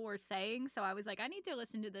the people were saying, so I was like, I need to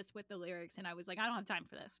listen to this with the lyrics, and I was like, I don't have time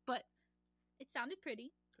for this, but it sounded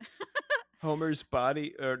pretty. Homer's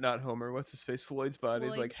body, or not Homer, what's his face? Floyd's body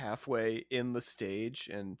is like halfway in the stage,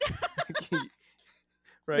 and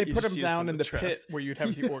they put him down in the pit where you'd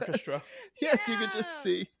have the orchestra. Yes, you could just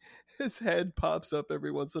see his head pops up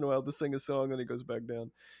every once in a while to sing a song, then he goes back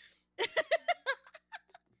down.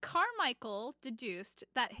 Carmichael deduced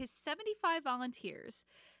that his 75 volunteers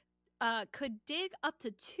could dig up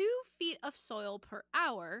to 2 feet of soil per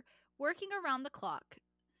hour, working around the clock.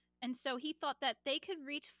 And so he thought that they could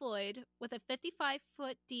reach Floyd with a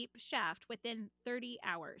 55-foot deep shaft within 30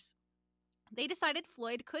 hours. They decided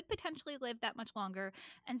Floyd could potentially live that much longer,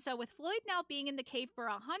 and so with Floyd now being in the cave for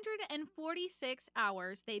 146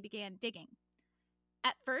 hours, they began digging.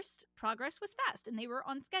 At first, progress was fast, and they were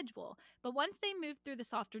on schedule, but once they moved through the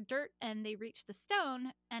softer dirt and they reached the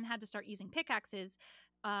stone and had to start using pickaxes,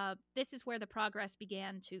 this is where the progress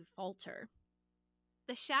began to falter.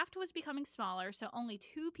 The shaft was becoming smaller, so only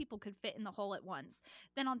 2 people could fit in the hole at once.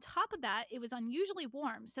 Then on top of that, it was unusually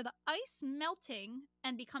warm, so the ice melting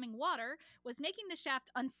and becoming water was making the shaft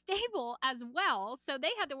unstable as well, so they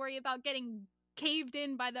had to worry about getting caved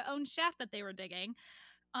in by the own shaft that they were digging.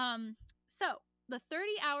 So the 30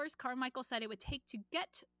 hours Carmichael said it would take to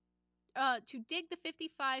dig the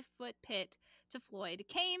 55-foot pit to Floyd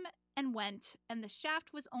came and went, and the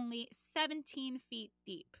shaft was only 17 feet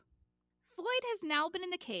deep. Floyd has now been in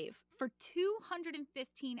the cave for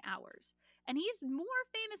 215 hours, and he's more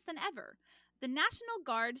famous than ever. The National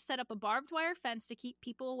Guard set up a barbed wire fence to keep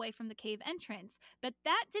people away from the cave entrance, but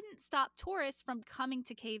that didn't stop tourists from coming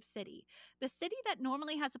to Cave City. The city that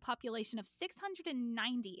normally has a population of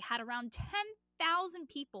 690 had around 10,000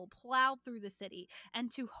 people plow through the city and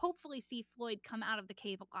to hopefully see Floyd come out of the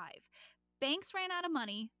cave alive. Banks ran out of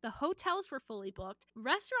money, the hotels were fully booked,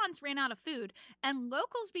 restaurants ran out of food, and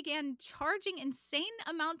locals began charging insane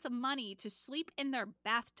amounts of money to sleep in their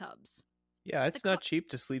bathtubs. Yeah, it's not cheap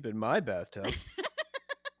to sleep in my bathtub.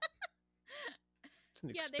 It's an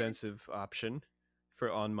expensive option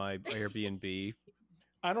on my Airbnb.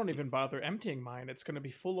 I don't even bother emptying mine. It's going to be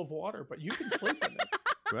full of water, but you can sleep in it.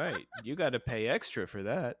 Right. You got to pay extra for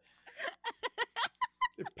that.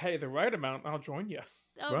 If pay the right amount, I'll join you.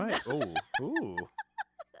 Oh, right. No. Ooh.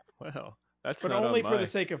 Well, that's but not only for the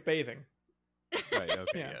sake of bathing. Right.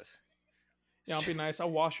 Okay. Yeah. Yes. Yeah, I'll be nice.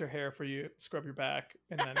 I'll wash your hair for you, scrub your back,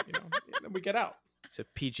 and then then we get out. It's a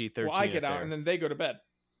PG-13. Well, I get out, and then they go to bed.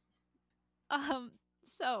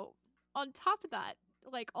 So on top of that,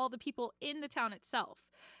 like all the people in the town itself,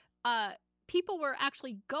 people were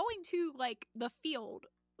actually going to like the field,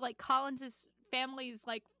 like Collins's family's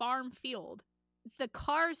like farm field. The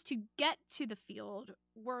cars to get to the field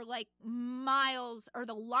were like miles, or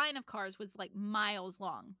the line of cars was like miles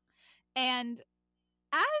long. And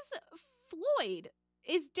as Floyd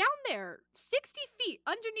is down there 60 feet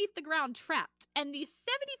underneath the ground trapped, and these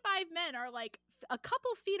 75 men are like a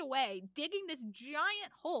couple feet away digging this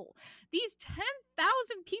giant hole, these 10,000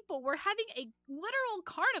 people were having a literal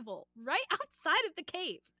carnival right outside of the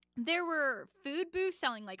cave. There were food booths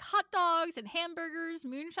selling like hot dogs and hamburgers.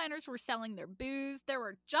 Moonshiners were selling their booze. There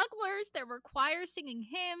were jugglers. There were choirs singing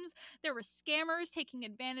hymns. There were scammers taking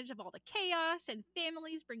advantage of all the chaos, and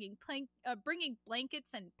families bringing blankets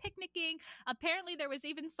and picnicking. Apparently, there was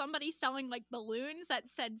even somebody selling like balloons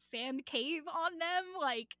that said Sand Cave on them.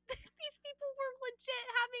 Like, these people were legit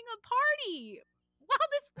having a party while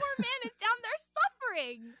this poor man is down there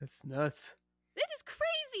suffering. That's nuts. It is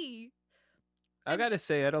crazy. I gotta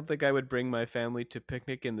say, I don't think I would bring my family to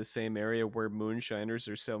picnic in the same area where moonshiners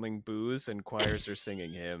are selling booze and choirs are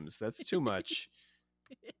singing hymns. That's too much.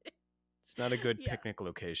 It's not a good picnic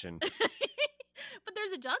location. But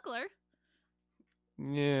there's a juggler.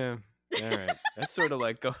 Yeah. All right. That's sort of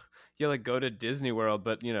like Yeah, like go to Disney World,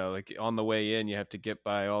 but like on the way in, you have to get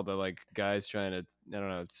by all the like guys trying to, I don't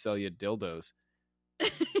know, sell you dildos.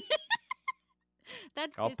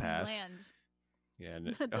 That's I'll pass. Disneyland. Yeah.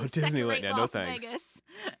 The Disneyland. second-rate Yeah, no Las thanks. Vegas.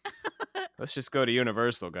 Let's just go to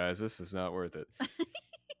Universal, guys. This is not worth it.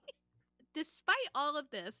 Despite all of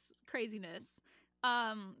this craziness,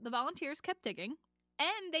 the volunteers kept digging,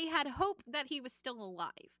 and they had hope that he was still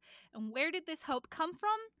alive. And where did this hope come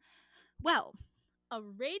from? Well, a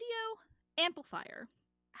radio amplifier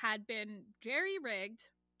had been jerry-rigged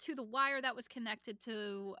to the wire that was connected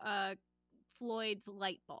to Floyd's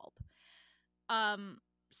light bulb.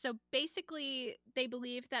 So basically, they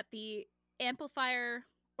believed that the amplifier,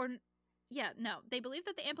 they believed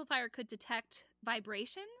that the amplifier could detect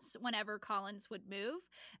vibrations whenever Collins would move.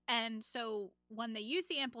 And so when they used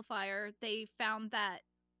the amplifier, they found that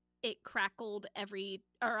it crackled 20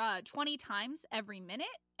 times every minute.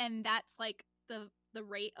 And that's like the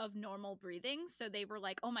rate of normal breathing. So they were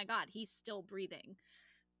like, oh my God, he's still breathing.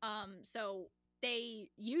 So they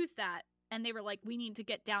used that. And they were like, we need to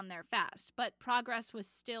get down there fast. But progress was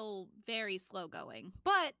still very slow going.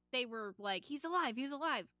 But they were like, he's alive, he's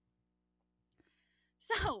alive.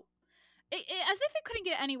 So, as if it couldn't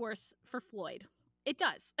get any worse for Floyd, it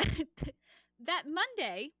does. That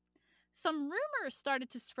Monday, some rumors started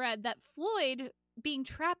to spread that Floyd being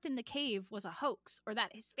trapped in the cave was a hoax, or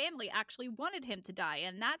that his family actually wanted him to die,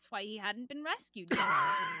 and that's why he hadn't been rescued yet.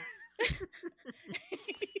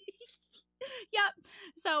 Yep.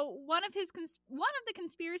 So one of the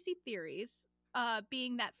conspiracy theories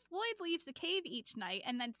being that Floyd leaves the cave each night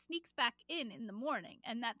and then sneaks back in the morning,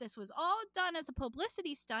 and that this was all done as a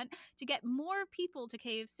publicity stunt to get more people to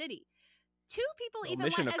Cave City. Two people even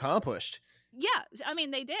mission went accomplished. Yeah, I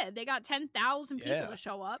mean, they did. They got 10,000 people to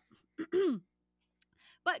show up.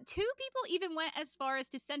 But two people even went as far as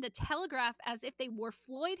to send a telegraph as if they were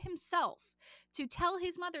Floyd himself to tell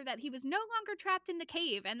his mother that he was no longer trapped in the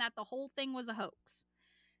cave and that the whole thing was a hoax.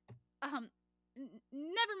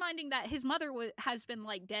 Never minding that his mother has been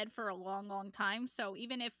like dead for a long, long time. So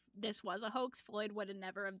even if this was a hoax, Floyd would have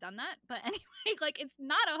never have done that. But anyway, like, it's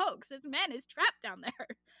not a hoax. This man is trapped down there.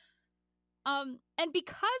 And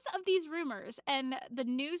because of these rumors and the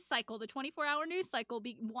news cycle, the 24-hour news cycle,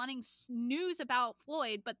 wanting news about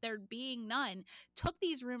Floyd, but there being none, took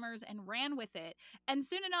these rumors and ran with it. And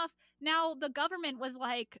soon enough, now the government was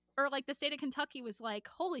like, or like the state of Kentucky was like,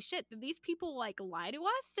 holy shit, did these people like lie to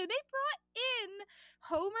us? So they brought in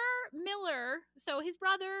Homer Miller, so his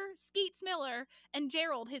brother, Skeets Miller, and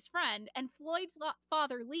Gerald, his friend, and Floyd's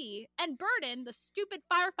father, Lee, and Burden, the stupid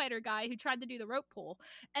firefighter guy who tried to do the rope pull,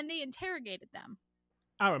 and they interrogated them.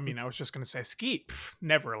 I mean, I was just going to say Skeet,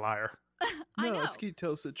 never a liar. I know. Skeet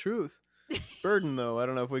tells the truth. Burden, though, I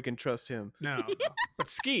don't know if we can trust him. No. But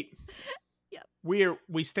Skeet. Yep.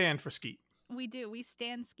 We stand for Skeet. We do. We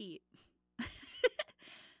stand Skeet.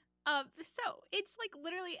 So it's like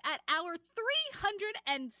literally at hour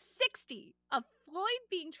 360 of Floyd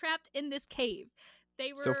being trapped in this cave.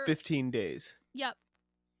 They were 15 days. Yep.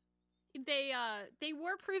 They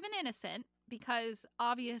were proven innocent because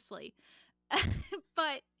obviously,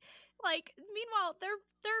 but like meanwhile their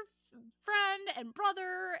friend and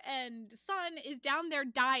brother and son is down there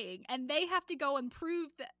dying, and they have to go and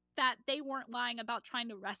prove that they weren't lying about trying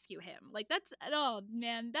to rescue him. Like, that's, oh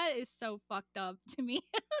man, that is so fucked up to me.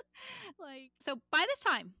 Like, so by this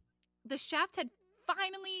time, the shaft had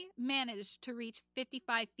finally managed to reach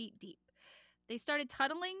 55 feet deep. They started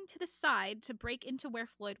tunneling to the side to break into where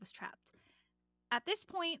Floyd was trapped. At this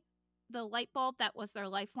point, the light bulb that was their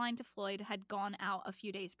lifeline to Floyd had gone out a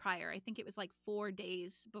few days prior. I think it was like 4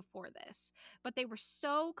 days before this. But they were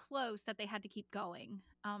so close that they had to keep going.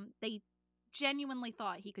 They genuinely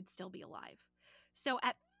thought he could still be alive. So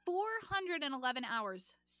at 411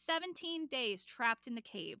 hours, 17 days trapped in the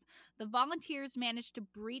cave, the volunteers managed to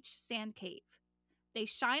breach Sand Cave. They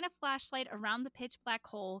shine a flashlight around the pitch black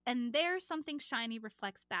hole, and there something shiny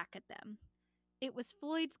reflects back at them. It was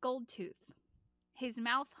Floyd's gold tooth. His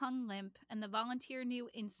mouth hung limp, and the volunteer knew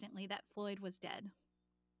instantly that Floyd was dead.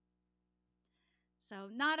 So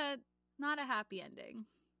not a happy ending.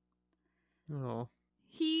 Oh.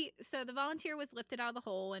 So the volunteer was lifted out of the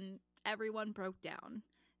hole, and everyone broke down.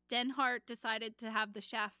 Denhart decided to have the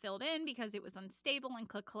shaft filled in because it was unstable and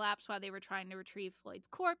could collapse while they were trying to retrieve Floyd's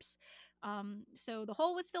corpse. So the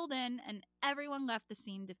hole was filled in, and everyone left the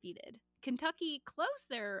scene defeated. Kentucky closed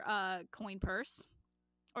their coin purse,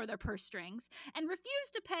 or their purse strings, and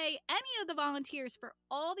refused to pay any of the volunteers for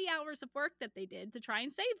all the hours of work that they did to try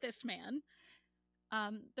and save this man.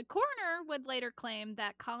 The coroner would later claim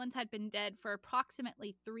that Collins had been dead for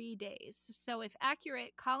approximately 3 days. So, if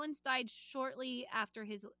accurate, Collins died shortly after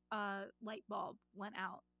his light bulb went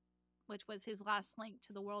out, which was his last link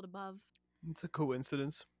to the world above. It's a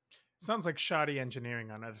coincidence. Sounds like shoddy engineering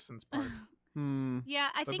on Edison's part. Yeah,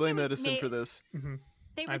 I think blame Edison for this.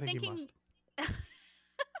 They were I think thinking. he must.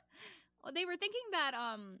 Well, they were thinking that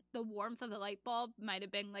the warmth of the light bulb might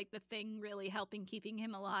have been like the thing really helping keeping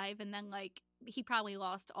him alive, and then like he probably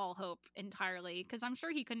lost all hope entirely because I'm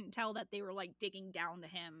sure he couldn't tell that they were like digging down to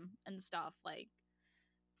him and stuff. Like,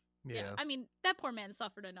 yeah, I mean that poor man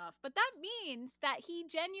suffered enough, but that means that he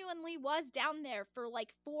genuinely was down there for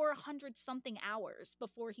like 400 something hours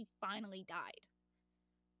before he finally died.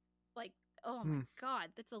 Like, oh my god,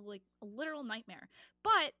 that's a literal nightmare.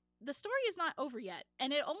 But the story is not over yet,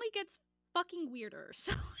 and it only gets fucking weirder.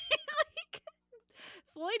 So like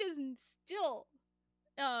Floyd is still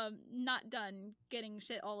not done getting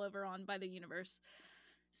shit all over on by the universe.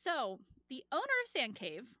 So the owner of Sand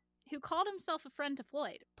Cave, who called himself a friend to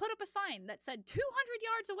Floyd, put up a sign that said 200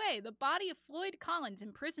 yards away, the body of Floyd Collins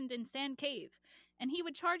imprisoned in Sand Cave, and he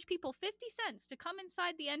would charge people 50 cents to come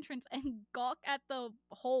inside the entrance and gawk at the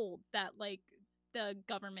hole that like the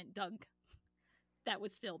government dug that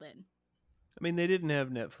was filled in. I mean, they didn't have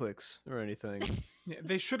Netflix or anything. Yeah,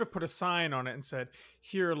 they should have put a sign on it and said,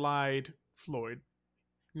 "Here lied Floyd."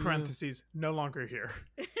 Parentheses, no longer here.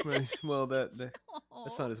 Right. Well,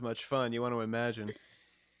 that's not as much fun. You want to imagine.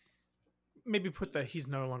 Maybe put the "he's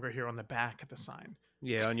no longer here" on the back of the sign.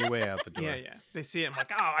 Yeah, on your way out the door. Yeah. They see it and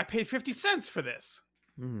like, oh, I paid 50 cents for this.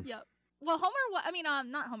 Yep. Well,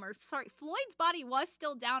 not Homer. Sorry, Floyd's body was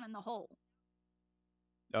still down in the hole.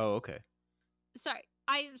 Oh, okay. Sorry.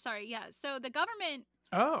 Yeah. So the government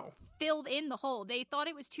filled in the hole. They thought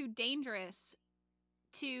it was too dangerous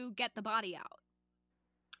to get the body out.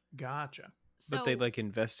 Gotcha. So, but they like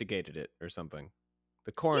investigated it or something.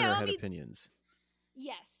 The coroner had opinions.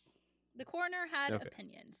 Yes. The coroner had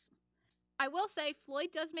opinions. I will say Floyd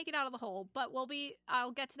does make it out of the hole, but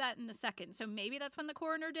I'll get to that in a second. So maybe that's when the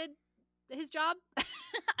coroner did his job.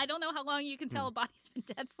 I don't know how long you can tell a body's been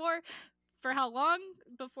dead for how long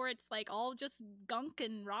before it's like all just gunk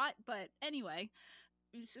and rot. But anyway,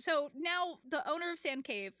 so now the owner of Sand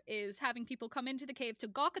Cave is having people come into the cave to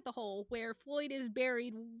gawk at the hole where Floyd is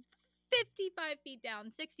buried 55 feet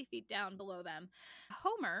down, 60 feet down below them.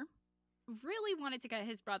 Homer really wanted to get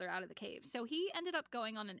his brother out of the cave, so he ended up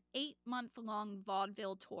going on an 8-month-long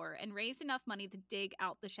vaudeville tour and raised enough money to dig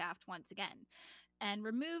out the shaft once again and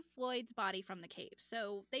remove Floyd's body from the cave.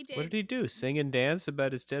 So they did. What did he do? Sing and dance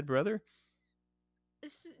about his dead brother?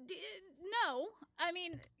 No, I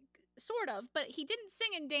mean, sort of, but he didn't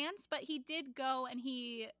sing and dance, but he did go and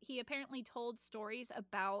he apparently told stories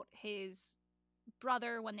about his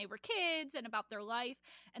brother when they were kids and about their life,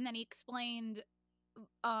 and then he explained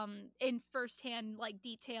in firsthand like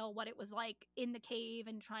detail what it was like in the cave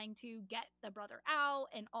and trying to get the brother out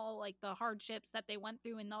and all like the hardships that they went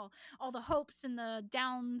through and all the hopes and the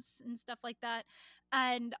downs and stuff like that.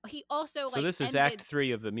 And he also so this is Act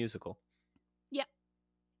 3 of the musical. Yeah,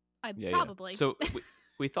 probably. Yeah. So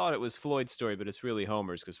we thought it was Floyd's story, but it's really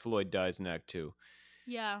Homer's because Floyd dies in Act 2.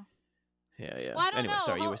 Yeah. Yeah. Well, I don't know.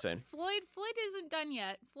 Sorry, you were saying Floyd isn't done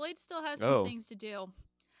yet. Floyd still has some things to do.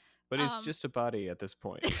 But he's just a body at this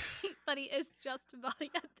point. But he is just a body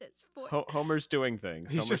at this point. Homer's doing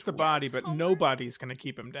things. He's just a body, but nobody's going to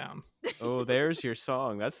keep him down. Oh, there's your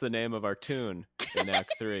song. That's the name of our tune in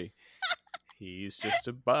Act 3. He's just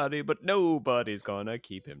a body, but nobody's gonna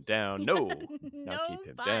keep him down. No, not keep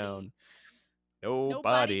him down.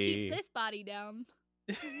 Nobody keeps this body down.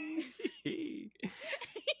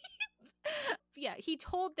 Yeah, he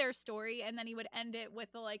told their story, and then he would end it with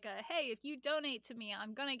like hey, if you donate to me,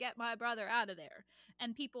 I'm gonna get my brother out of there.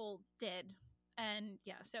 And people did. And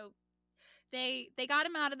yeah, so they got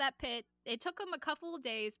him out of that pit. It took them a couple of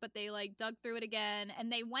days, but they like dug through it again,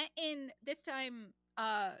 and they went in this time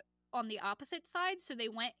on the opposite side. So they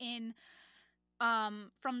went in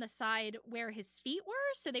from the side where his feet were,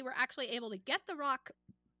 so they were actually able to get the rock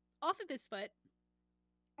off of his foot.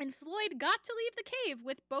 And Floyd got to leave the cave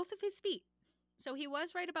with both of his feet. So he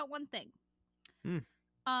was right about one thing.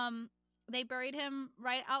 They buried him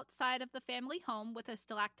right outside of the family home with a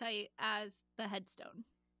stalactite as the headstone.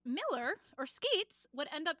 Miller, or Skeets, would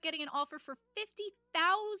end up getting an offer for $50,000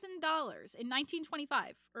 in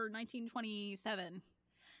 1925 or 1927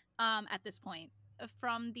 at this point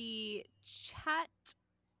from the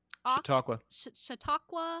Chautauqua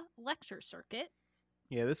Lecture Circuit.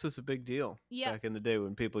 Yeah, this was a big deal back in the day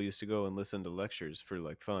when people used to go and listen to lectures for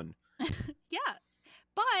like fun. Yeah,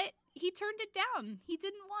 But he turned it down. He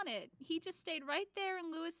didn't want it. He just stayed right there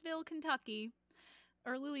in Louisville, Kentucky.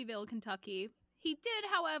 He did,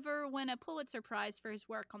 however, win a Pulitzer Prize for his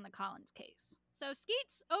work on the Collins case. So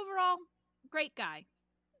Skeets, overall, great guy.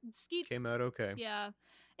 Skeets came out okay. Yeah.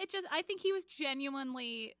 I think he was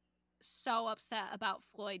genuinely so upset about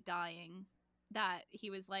Floyd dying that he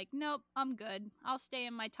was like, nope, I'm good. I'll stay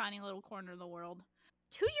in my tiny little corner of the world.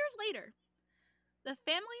 2 years later, the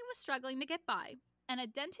family was struggling to get by, and a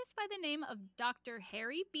dentist by the name of Dr.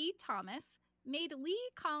 Harry B. Thomas made Lee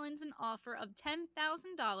Collins an offer of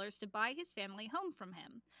 $10,000 to buy his family home from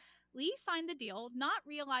him. Lee signed the deal, not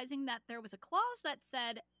realizing that there was a clause that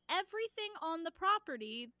said everything on the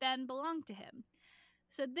property then belonged to him.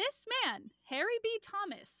 So this man, Harry B.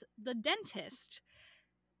 Thomas, the dentist,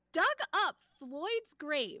 dug up Floyd's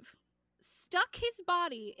grave, stuck his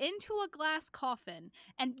body into a glass coffin,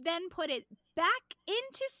 and then put it back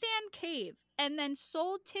into Sand Cave, and then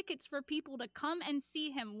sold tickets for people to come and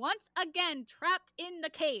see him once again trapped in the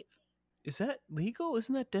cave. Is that legal?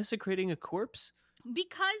 Isn't that desecrating a corpse?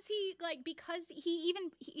 Because he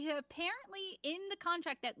apparently in the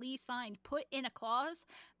contract that Lee signed put in a clause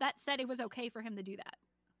that said it was okay for him to do that.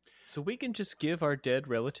 So we can just give our dead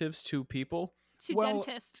relatives to people?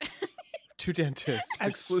 Dentists. To dentists.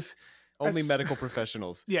 Exclusive. Only medical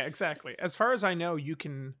professionals. Yeah, exactly. As far as I know, you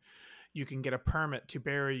can get a permit to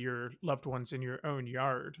bury your loved ones in your own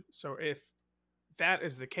yard. So if that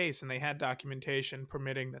is the case and they had documentation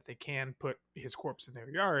permitting that they can put his corpse in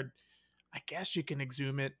their yard, I guess you can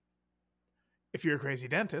exhume it if you're a crazy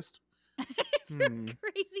dentist. If you're a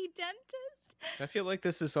crazy dentist? I feel like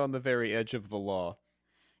this is on the very edge of the law.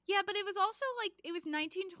 Yeah, but it was also it was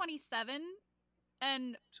 1927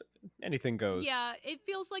 and so anything goes. Yeah, it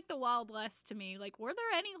feels like the Wild West to me. Were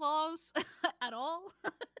there any laws at all?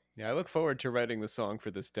 Yeah, I look forward to writing the song for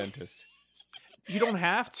this dentist. You don't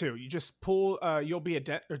have to. You just pull. You'll be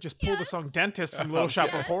pull the song "Dentist" from Little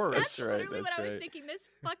Shop of Horrors. That's literally what I was thinking. This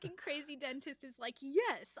fucking crazy dentist is like,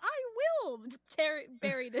 yes, I will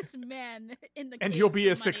bury this man in the and cave you'll be a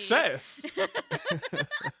money. Success. As if he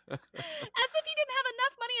didn't have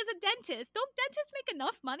enough money as a dentist. Don't dentists make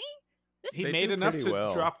enough money? He made enough to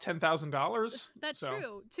drop $10,000. That's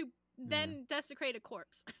true. To then desecrate a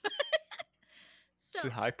corpse. It's a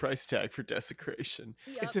high price tag for desecration.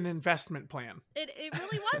 Yep. It's an investment plan. It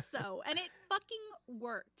really was, though. And it fucking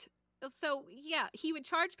worked. So, yeah, he would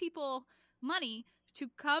charge people money to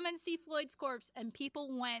come and see Floyd's corpse, and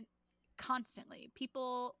people went constantly.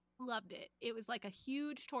 People loved it. It was like a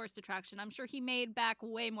huge tourist attraction. I'm sure he made back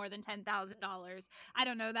way more than $10,000. I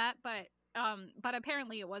don't know that, but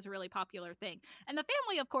apparently it was a really popular thing. And the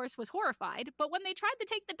family, of course, was horrified. But when they tried to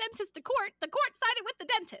take the dentist to court, the court sided with the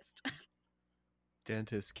dentist.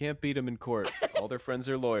 Dentists can't beat them in court. All their friends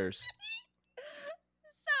are lawyers.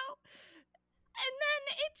 So, and then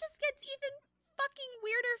it just gets even fucking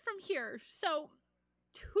weirder from here. So,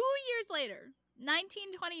 2 years later,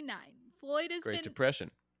 1929, Floyd has Great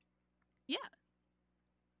Depression. Yeah.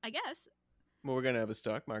 I guess. Well, we're going to have a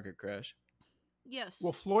stock market crash. Yes.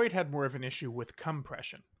 Well, Floyd had more of an issue with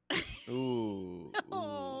compression. Ooh.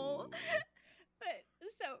 Oh. But,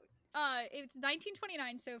 so, it's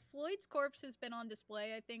 1929, so Floyd's corpse has been on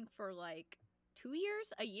display, I think, for 2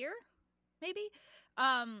 years, a year, maybe.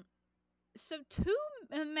 So 2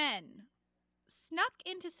 men snuck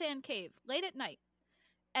into Sand Cave late at night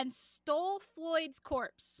and stole Floyd's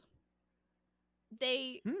corpse.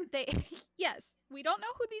 They yes, we don't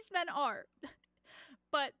know who these men are,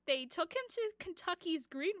 but they took him to Kentucky's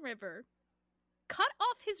Green River, cut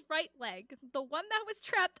off his right leg, the one that was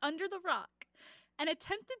trapped under the rock, and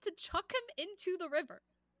attempted to chuck him into the river.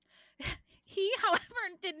 He, however,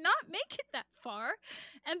 did not make it that far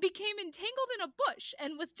and became entangled in a bush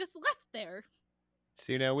and was just left there.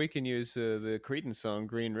 See, now we can use the Creedence song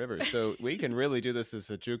Green River, so we can really do this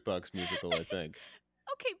as a jukebox musical, I think.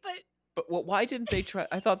 Okay, but why didn't they try?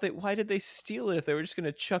 I thought why did they steal it if they were just going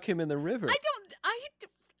to chuck him in the river? I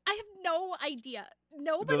have no idea.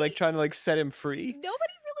 Nobody. They're trying to set him free. Nobody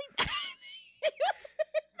really.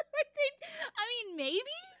 I mean,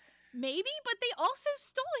 maybe, but they also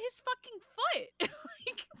stole his fucking foot.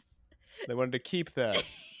 They wanted to keep that. And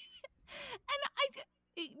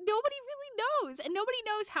nobody really knows, and nobody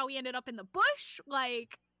knows how he ended up in the bush.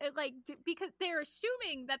 Because they're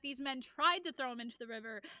assuming that these men tried to throw him into the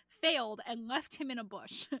river, failed, and left him in a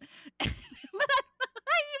bush. But I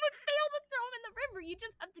even failed to throw him in the river. You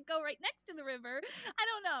just have to go right next to the river. I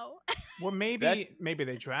don't know. Well, maybe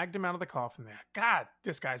they dragged him out of the coffin there. God,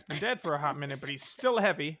 this guy's been dead for a hot minute, but he's still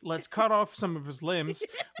heavy. Let's cut off some of his limbs.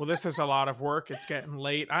 Well, this is a lot of work. It's getting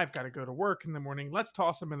late. I've got to go to work in the morning. Let's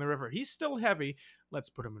toss him in the river. He's still heavy. Let's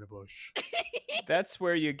put him in a bush. That's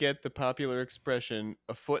where you get the popular expression,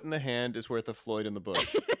 a foot in the hand is worth a Floyd in the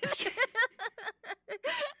bush.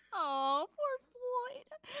 Oh, poor Floyd.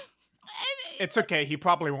 It's okay. He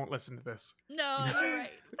probably won't listen to this. No, you're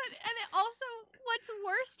right. And it also, what's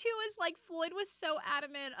worse too is like Floyd was so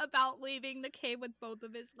adamant about leaving the cave with both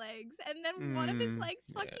of his legs, and then one of his legs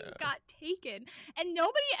fucking got taken, and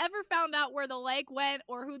nobody ever found out where the leg went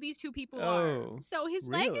or who these two people are. So his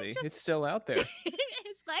leg is just... It's still out there.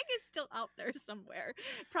 His leg is still out there somewhere,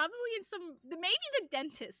 probably in maybe the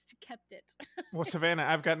dentist kept it. Well, Savannah,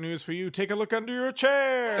 I've got news for you. Take a look under your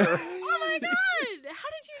chair. Oh my god, how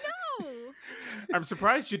did you know? I'm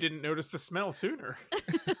surprised you didn't notice the smell sooner.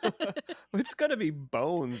 It's gotta be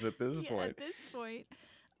bones at this point. At this point.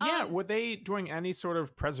 Yeah, were they doing any sort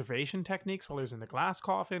of preservation techniques while he was in the glass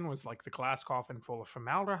coffin? Was like the glass coffin full of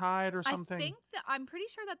formaldehyde or something? I'm pretty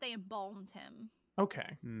sure that they embalmed him.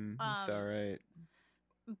 Okay. It's all right.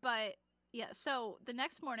 But yeah, so the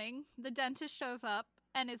next morning, the dentist shows up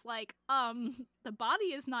and is like, the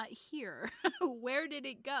body is not here. Where did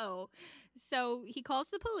it go? So he calls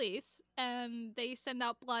the police and they send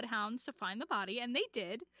out bloodhounds to find the body, and they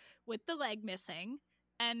did, with the leg missing.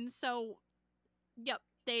 And so, yep,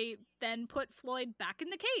 they then put Floyd back in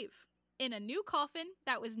the cave in a new coffin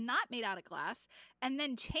that was not made out of glass, and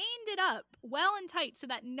then chained it up well and tight so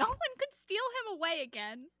that no one could steal him away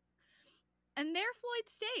again. And there Floyd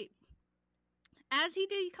stayed. As he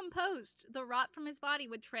decomposed, the rot from his body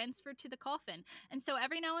would transfer to the coffin. And so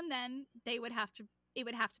every now and then it would have to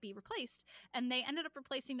be replaced. And they ended up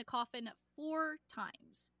replacing the coffin 4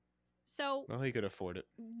 times. So, well, he could afford it.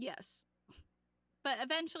 Yes. But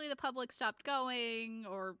eventually the public stopped going,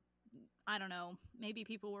 or I don't know, maybe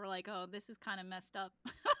people were like, oh, this is kind of messed up.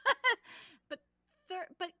 But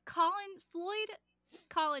Floyd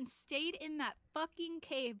Collins stayed in that fucking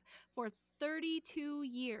cave for 32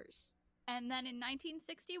 years. And then in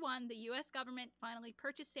 1961, the U.S. government finally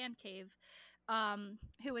purchased Sand Cave, Collins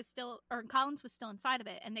was still inside of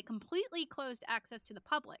it, and they completely closed access to the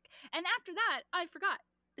public. And after that, I forgot,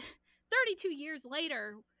 32 years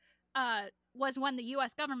later was when the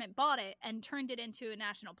U.S. government bought it and turned it into a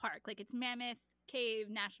national park. Like, it's Mammoth Cave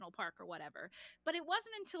National Park or whatever. But it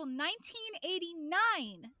wasn't until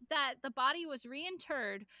 1989 that the body was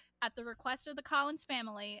reinterred at the request of the Collins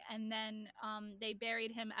family, and then they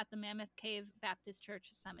buried him at the Mammoth Cave Baptist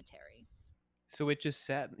Church Cemetery. So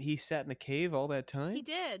he sat in the cave all that time? He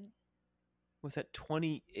did. Was that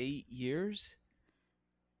 28 years?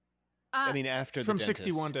 I mean, after from the dentist.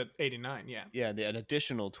 61 to 89, yeah. Yeah, an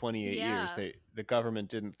additional 28 years. The government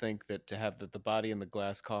didn't think that to have the body in the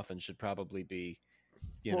glass coffin should probably be,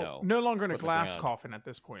 no longer in a glass coffin at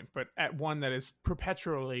this point, but at one that is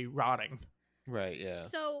perpetually rotting. Right, yeah.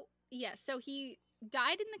 So he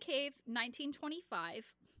died in the cave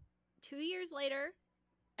 1925. 2 years later,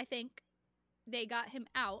 I think, they got him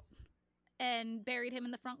out and buried him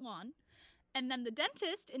in the front lawn. And then the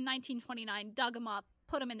dentist in 1929 dug him up,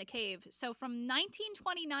 put him in the cave. So from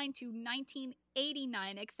 1929 to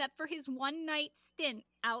 1989, except for his one-night stint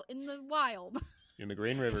out in the wild. In the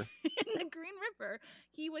Green River.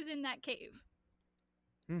 He was in that cave.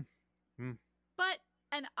 But,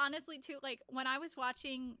 and honestly too, like, when I was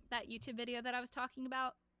watching that YouTube video that I was talking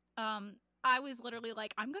about, I was literally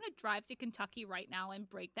like, I'm going to drive to Kentucky right now and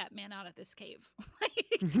break that man out of this cave.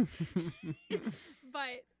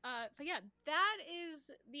 But yeah, that is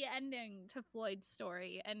the ending to Floyd's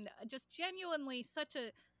story. And just genuinely such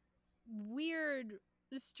a weird,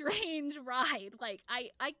 strange ride. Like,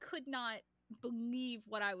 I could not believe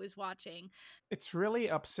what I was watching. It's really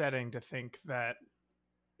upsetting to think that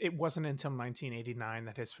it wasn't until 1989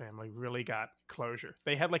 that his family really got closure.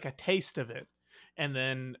 They had like a taste of it. And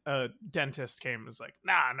then a dentist came and was like,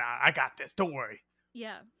 nah, I got this. Don't worry.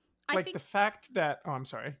 Yeah. Like, I think the fact that, oh, I'm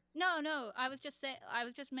sorry. No, I was just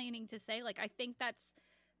meaning to say, like, I think that's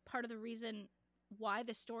part of the reason why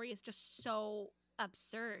the story is just so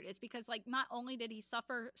absurd, is because, like, not only did he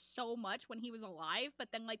suffer so much when he was alive, but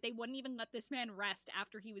then, like, they wouldn't even let this man rest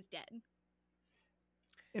after he was dead.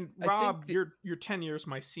 And Rob, you're 10 years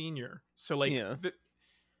my senior. So, like,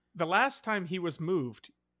 the last time he was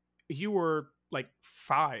moved, you were like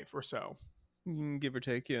 5 or so, give or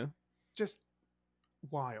take. Yeah, just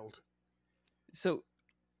wild. So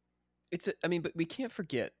but we can't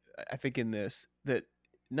forget, I think, in this, that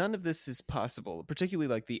none of this is possible, particularly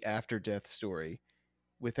like the after death story,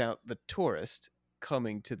 without the tourist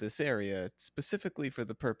coming to this area specifically for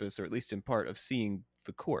the purpose, or at least in part, of seeing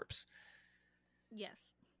the corpse. Yes.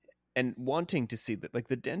 And wanting to see that, like,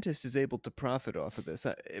 the dentist is able to profit off of this.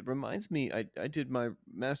 It reminds me, I did my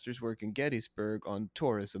master's work in Gettysburg on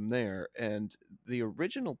tourism there, and the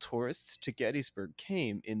original tourists to Gettysburg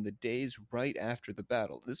came in the days right after the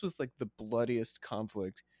battle. This was like the bloodiest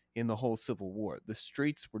conflict in the whole Civil War. The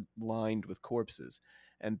streets were lined with corpses,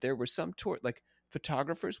 and there were some like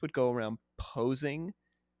photographers would go around posing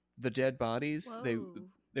the dead bodies. Whoa.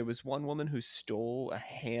 There was one woman who stole a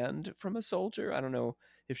hand from a soldier. I don't know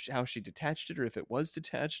how she detached it, or if it was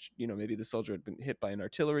detached. Maybe the soldier had been hit by an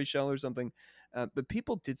artillery shell or something. But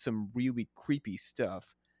people did some really creepy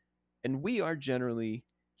stuff. And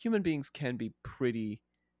human beings can be pretty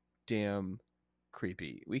damn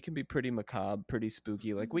creepy. We can be pretty macabre, pretty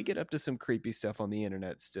spooky. Like, we get up to some creepy stuff on the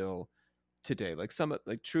internet still today. Like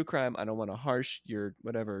true crime, I don't want to harsh your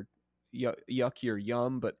whatever, yuck your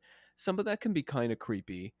yum, but some of that can be kind of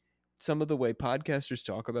creepy. Some of the way podcasters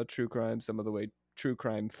talk about true crime, some of the way true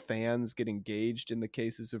crime fans get engaged in the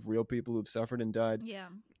cases of real people who've suffered and died. Yeah.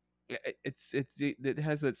 It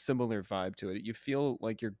has that similar vibe to it. You feel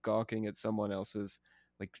like you're gawking at someone else's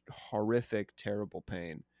like horrific, terrible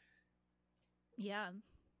pain. Yeah.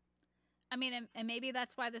 I mean, and maybe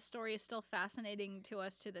that's why the story is still fascinating to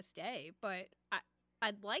us to this day, but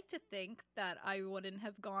I'd like to think that I wouldn't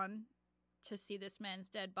have gone to see this man's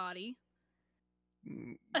dead body.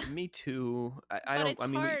 Me too. It's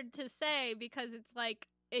hard to say, because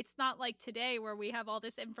it's not like today where we have all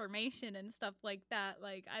this information and stuff like that.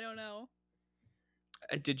 Like, I don't know.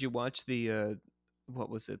 Did you watch the what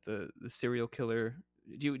was it, the serial killer?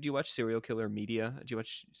 Do you watch serial killer media? Do you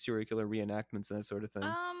watch serial killer reenactments and that sort of thing?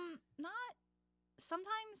 Not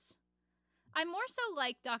sometimes. I more so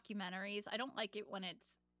like documentaries. I don't like it when it's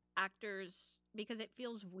actors, because it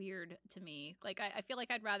feels weird to me. Like, I feel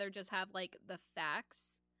like I'd rather just have like the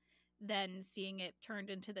facts than seeing it turned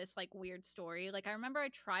into this like weird story. Like, I remember I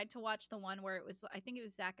tried to watch the one where I think it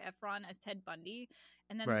was Zac Efron as Ted Bundy,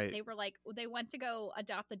 and then they were like, they went to go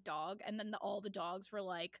adopt a dog, and then all the dogs were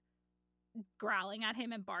like growling at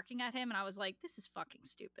him and barking at him, and I was like, this is fucking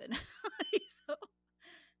stupid. So,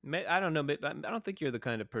 I don't know. I don't think you're the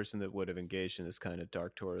kind of person that would have engaged in this kind of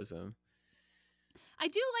dark tourism. I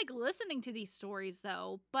do like listening to these stories,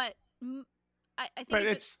 though, but I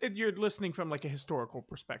think. But you're listening from like a historical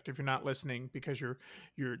perspective. You're not listening because you're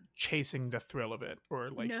chasing the thrill of it, or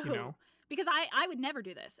like, no. Because I would never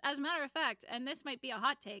do this. As a matter of fact, and this might be a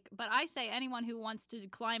hot take, but I say anyone who wants to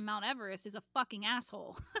climb Mount Everest is a fucking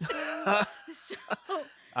asshole. So,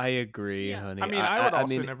 I agree, honey. I mean, I would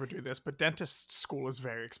also never do this, but dentist school is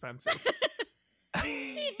very expensive.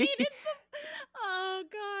 He needed oh,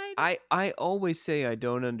 God. I always say I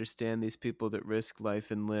don't understand these people that risk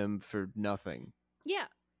life and limb for nothing. Yeah,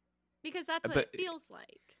 because that's what it feels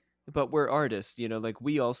like. But we're artists, like,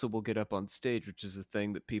 we also will get up on stage, which is a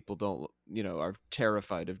thing that people don't, are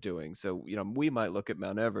terrified of doing. So, we might look at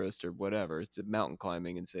Mount Everest or whatever, it's mountain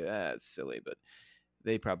climbing, and say, it's silly, but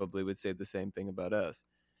they probably would say the same thing about us.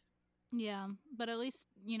 Yeah, but at least,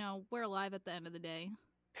 we're alive at the end of the day.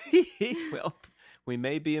 Well, we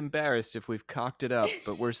may be embarrassed if we've cocked it up,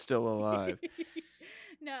 but we're still alive.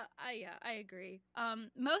 No, I agree.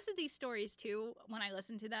 Most of these stories too, when I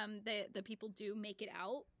listen to them, the people do make it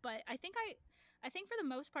out. But I think for the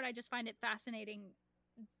most part, I just find it fascinating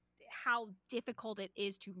how difficult it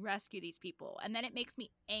is to rescue these people, and then it makes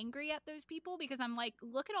me angry at those people, because I'm like,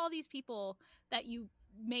 look at all these people that you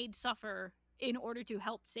made suffer in order to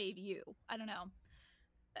help save you. I don't know.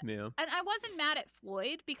 Yeah. And I wasn't mad at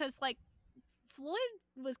Floyd, because like, Floyd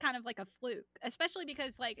was kind of like a fluke, especially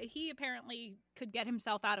because like he apparently could get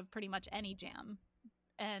himself out of pretty much any jam.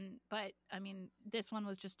 But I mean, this one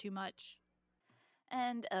was just too much.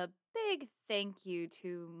 And a big thank you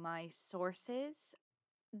to my sources.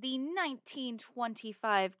 The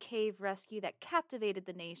 1925 cave rescue that captivated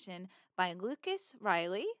the nation by Lucas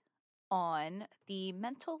Riley on the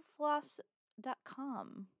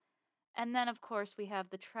mentalfloss.com. And then, of course, we have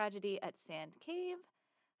the tragedy at Sand Cave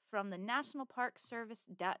from the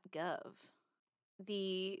nationalparkservice.gov.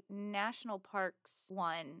 The national parks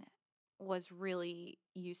one was really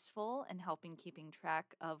useful in helping keeping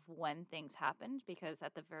track of when things happened, because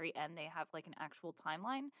at the very end they have like an actual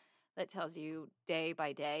timeline that tells you day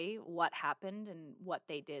by day what happened and what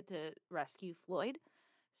they did to rescue Floyd.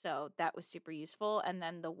 So that was super useful. And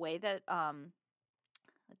then the way that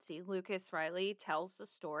Lucas Riley tells the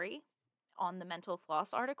story on the Mental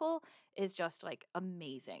Floss article is just like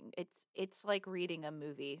amazing. It's like reading a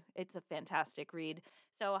movie. It's a fantastic read.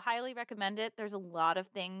 So I highly recommend it. There's a lot of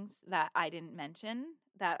things that I didn't mention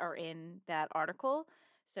that are in that article.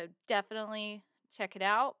 So definitely check it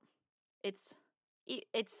out. It's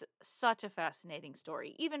such a fascinating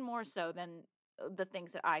story, even more so than the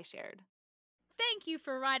things that I shared. Thank you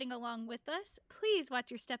for riding along with us. Please watch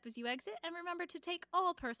your step as you exit, and remember to take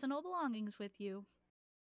all personal belongings with you.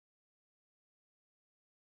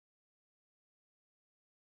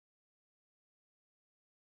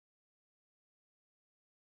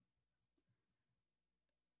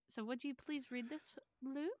 So would you please read this,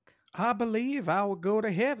 Luke? I believe I will go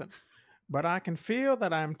to heaven, but I can feel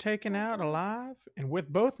that I'm taken out alive, and with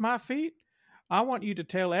both my feet, I want you to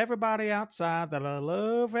tell everybody outside that I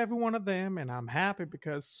love every one of them, and I'm happy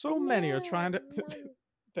because so many are trying to.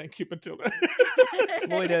 Thank you, Matilda.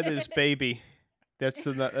 Floyd had his baby. That's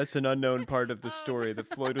an unknown part of the story.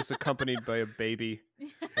 That Floyd was accompanied by a baby,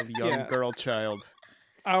 a young girl child.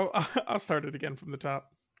 I'll start it again from the top.